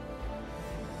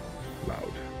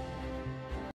loud.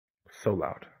 So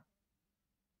loud.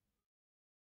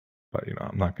 But, you know,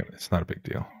 I'm not gonna... It's not a big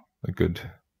deal. A good...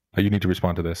 You need to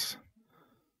respond to this.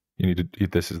 You need to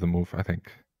eat this as the move, I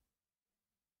think.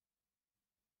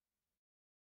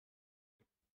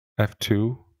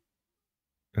 F2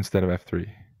 instead of F3.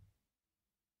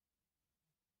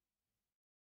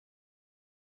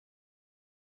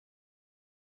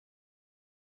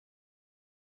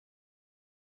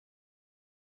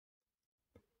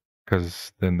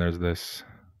 Because then there's this.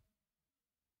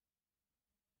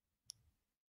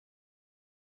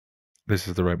 This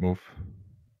is the right move.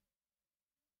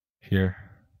 Here.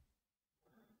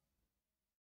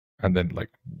 And then like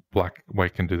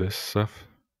white can do this stuff.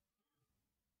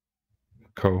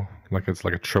 Ko, like it's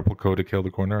like a triple ko to kill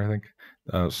the corner, I think.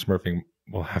 Smurfing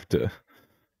will have to...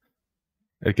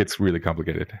 It gets really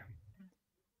complicated.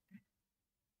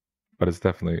 But it's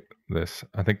definitely this.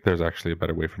 I think there's actually a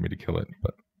better way for me to kill it,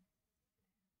 but...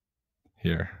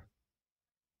 Here.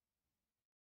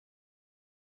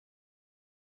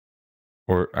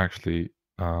 Or actually,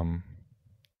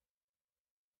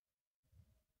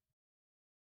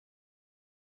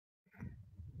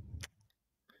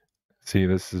 see,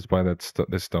 this is why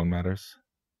this stone matters.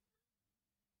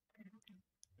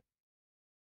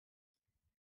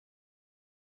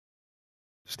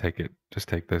 Just take it. Just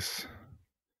take this.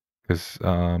 Because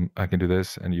I can do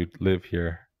this, and you live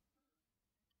here.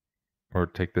 Or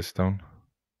take this stone.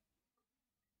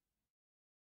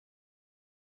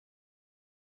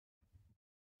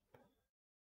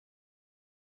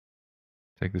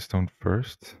 Take this stone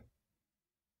first.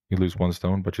 You lose one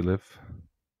stone, but you live.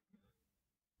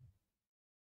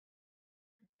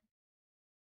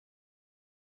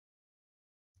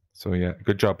 So yeah,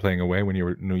 good job playing away when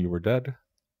you knew you were dead.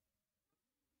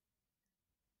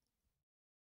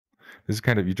 This is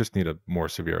kind of, you just need a more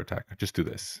severe attack. Just do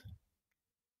this.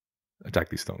 Attack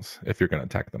these stones, if you're going to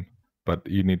attack them. But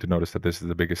you need to notice that this is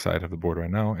the biggest side of the board right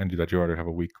now, and that you already have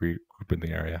a weak group in the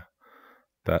area.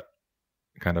 That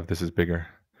kind of, this is bigger.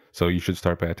 So you should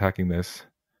start by attacking this.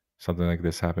 Something like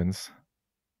this happens.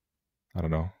 I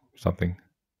don't know, something.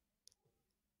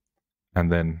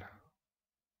 And then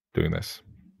doing this.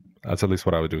 That's at least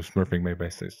what I would do. Smurfing may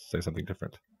say something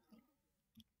different.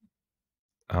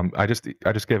 I just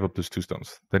gave up those two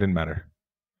stones. They didn't matter.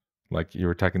 Like,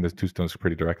 you're attacking those two stones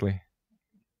pretty directly.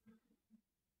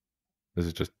 This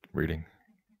is just reading,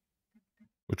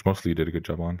 which mostly you did a good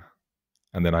job on.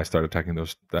 And then I started attacking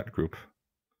that group.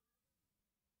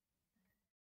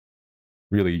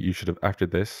 Really, you should have, after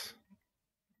this,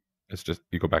 it's just,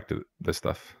 you go back to this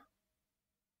stuff.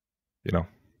 you know,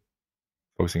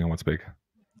 focusing on what's big.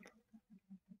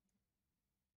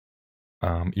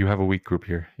 You have a weak group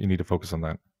here. You need to focus on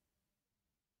that.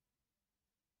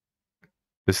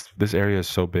 This area is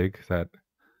so big that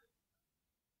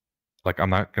like I'm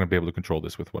not going to be able to control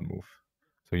this with one move.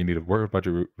 So you need to worry about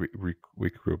your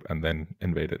weak group and then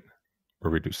invade it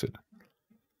or reduce it.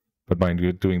 But by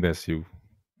doing this, you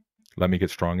let me get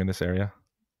strong in this area.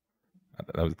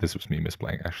 This was me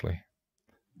misplaying actually,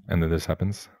 and then this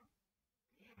happens,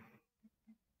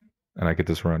 and I get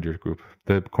to surround your group.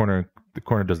 The corner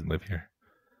doesn't live here,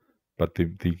 but the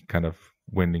kind of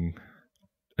winning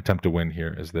attempt to win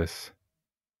here is this.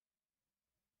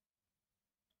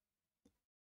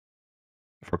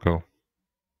 For Go.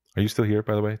 Are you still here,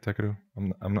 by the way, Tekaru?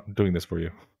 I'm not doing this for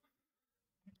you.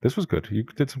 This was good. You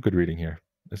did some good reading here.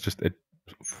 It's just it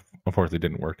unfortunately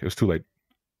didn't work. It was too late.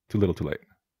 Too little too late.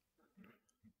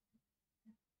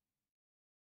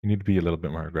 You need to be a little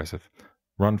bit more aggressive.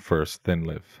 Run first, then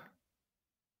live.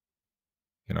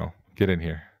 You know, get in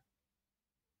here.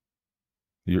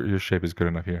 Your shape is good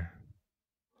enough here.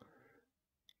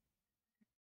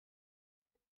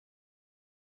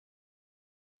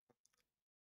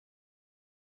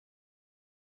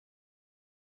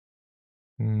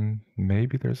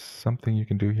 Maybe there's something you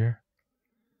can do here.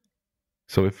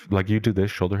 So if like you do this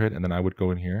shoulder hit and then I would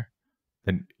go in here,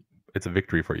 then it's a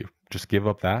victory for you. Just give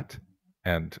up that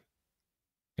and,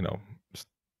 you know, just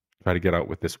try to get out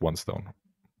with this one stone.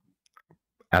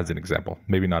 As an example,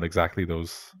 maybe not exactly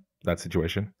that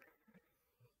situation,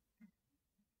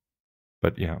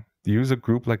 but yeah, use a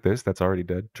group like this that's already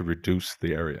dead to reduce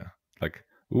the area. Like,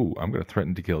 ooh, I'm going to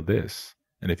threaten to kill this,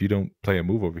 and if you don't play a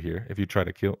move over here, if you try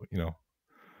to kill, you know,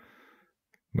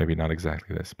 maybe not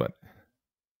exactly this, but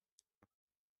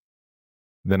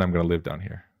then I'm going to live down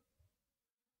here.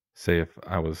 Say if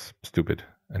I was stupid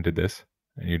and did this,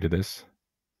 and you did this,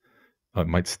 I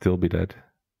might still be dead.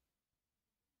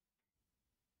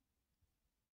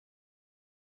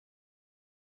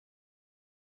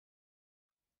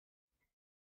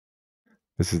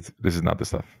 This is not the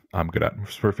stuff I'm good at.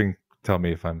 Smurfing, tell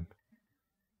me if I'm.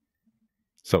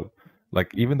 So,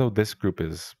 like, even though this group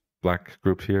is black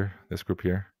group here, this group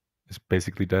here is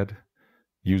basically dead,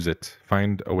 use it.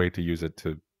 Find a way to use it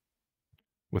to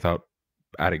without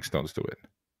adding stones to it.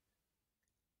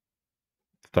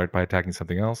 Start by attacking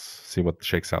something else, see what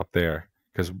shakes out there.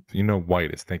 Because you know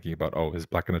white is thinking about, oh, is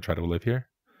black gonna try to live here?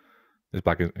 Is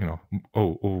black, you know,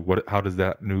 what? How does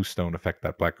that new stone affect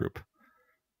that black group?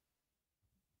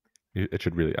 It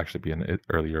should really actually be in an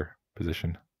earlier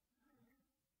position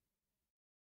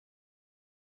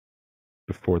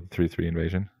before the 3/3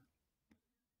 invasion.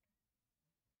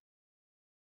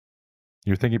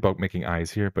 You're thinking about making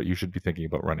eyes here, but you should be thinking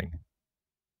about running.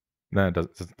 No,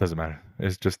 it doesn't matter.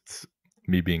 It's just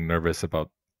me being nervous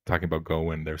about talking about Go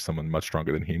when there's someone much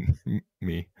stronger than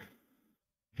me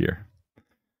here.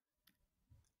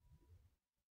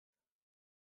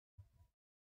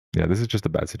 Yeah, this is just a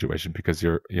bad situation because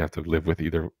you have to live with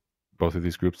both of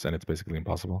these groups, and it's basically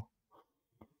impossible.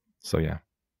 So yeah.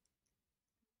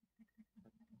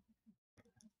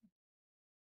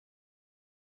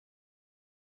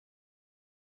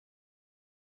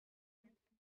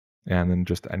 And then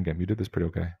just endgame. You did this pretty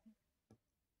okay.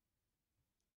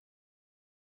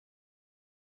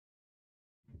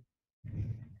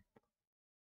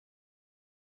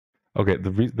 Okay,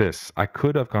 this I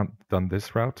could have done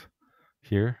this route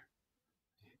here.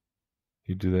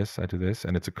 You do this, I do this,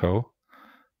 and it's a ko.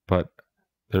 But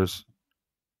there's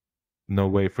no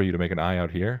way for you to make an eye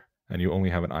out here, and you only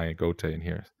have an eye and gote in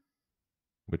here,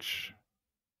 which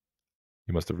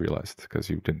you must have realized because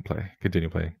you didn't continue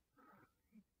playing.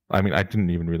 I mean, I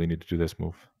didn't even really need to do this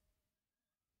move.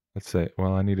 Let's say,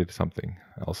 well, I needed something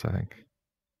else, I think.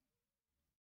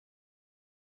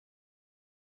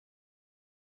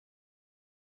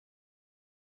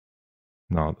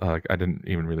 No, like I didn't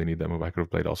even really need that move. I could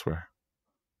have played elsewhere.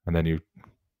 And then you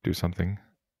do something.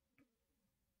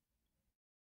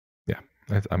 Yeah,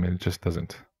 I mean, it just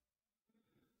doesn't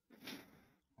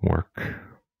work.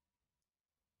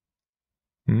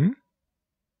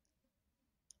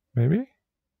 Maybe?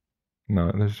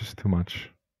 No, there's just too much.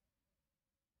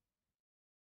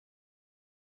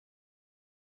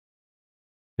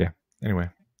 Yeah, anyway.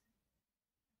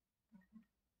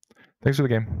 Thanks for the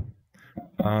game.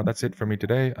 That's it for me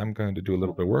today. I'm going to do a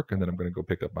little bit of work, and then I'm going to go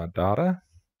pick up my data.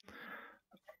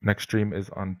 Next stream is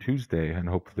on Tuesday, and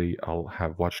hopefully I'll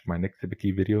have watched my Nick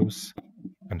Tibiki videos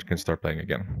and can start playing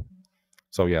again.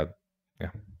 So yeah.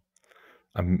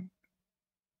 I'm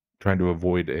trying to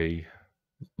avoid a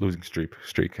losing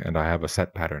streak, and I have a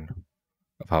set pattern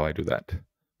of how I do that,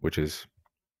 which is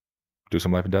do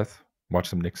some life and death, watch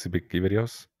some Nick Sabicki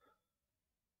videos,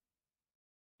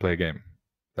 play a game.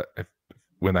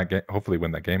 Win that game, hopefully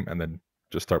win that game, and then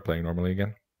just start playing normally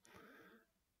again.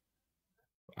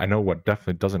 I know what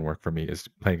definitely doesn't work for me is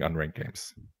playing unranked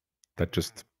games. It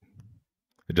just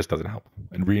doesn't help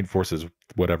and reinforces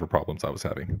whatever problems I was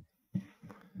having.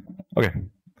 Okay.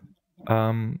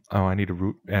 I need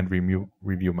to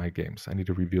review my games. I need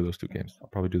to review those 2 games. I'll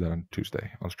probably do that on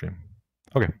Tuesday on stream.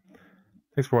 Okay.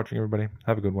 Thanks for watching, everybody.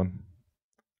 Have a good one.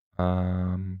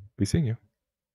 Be seeing you.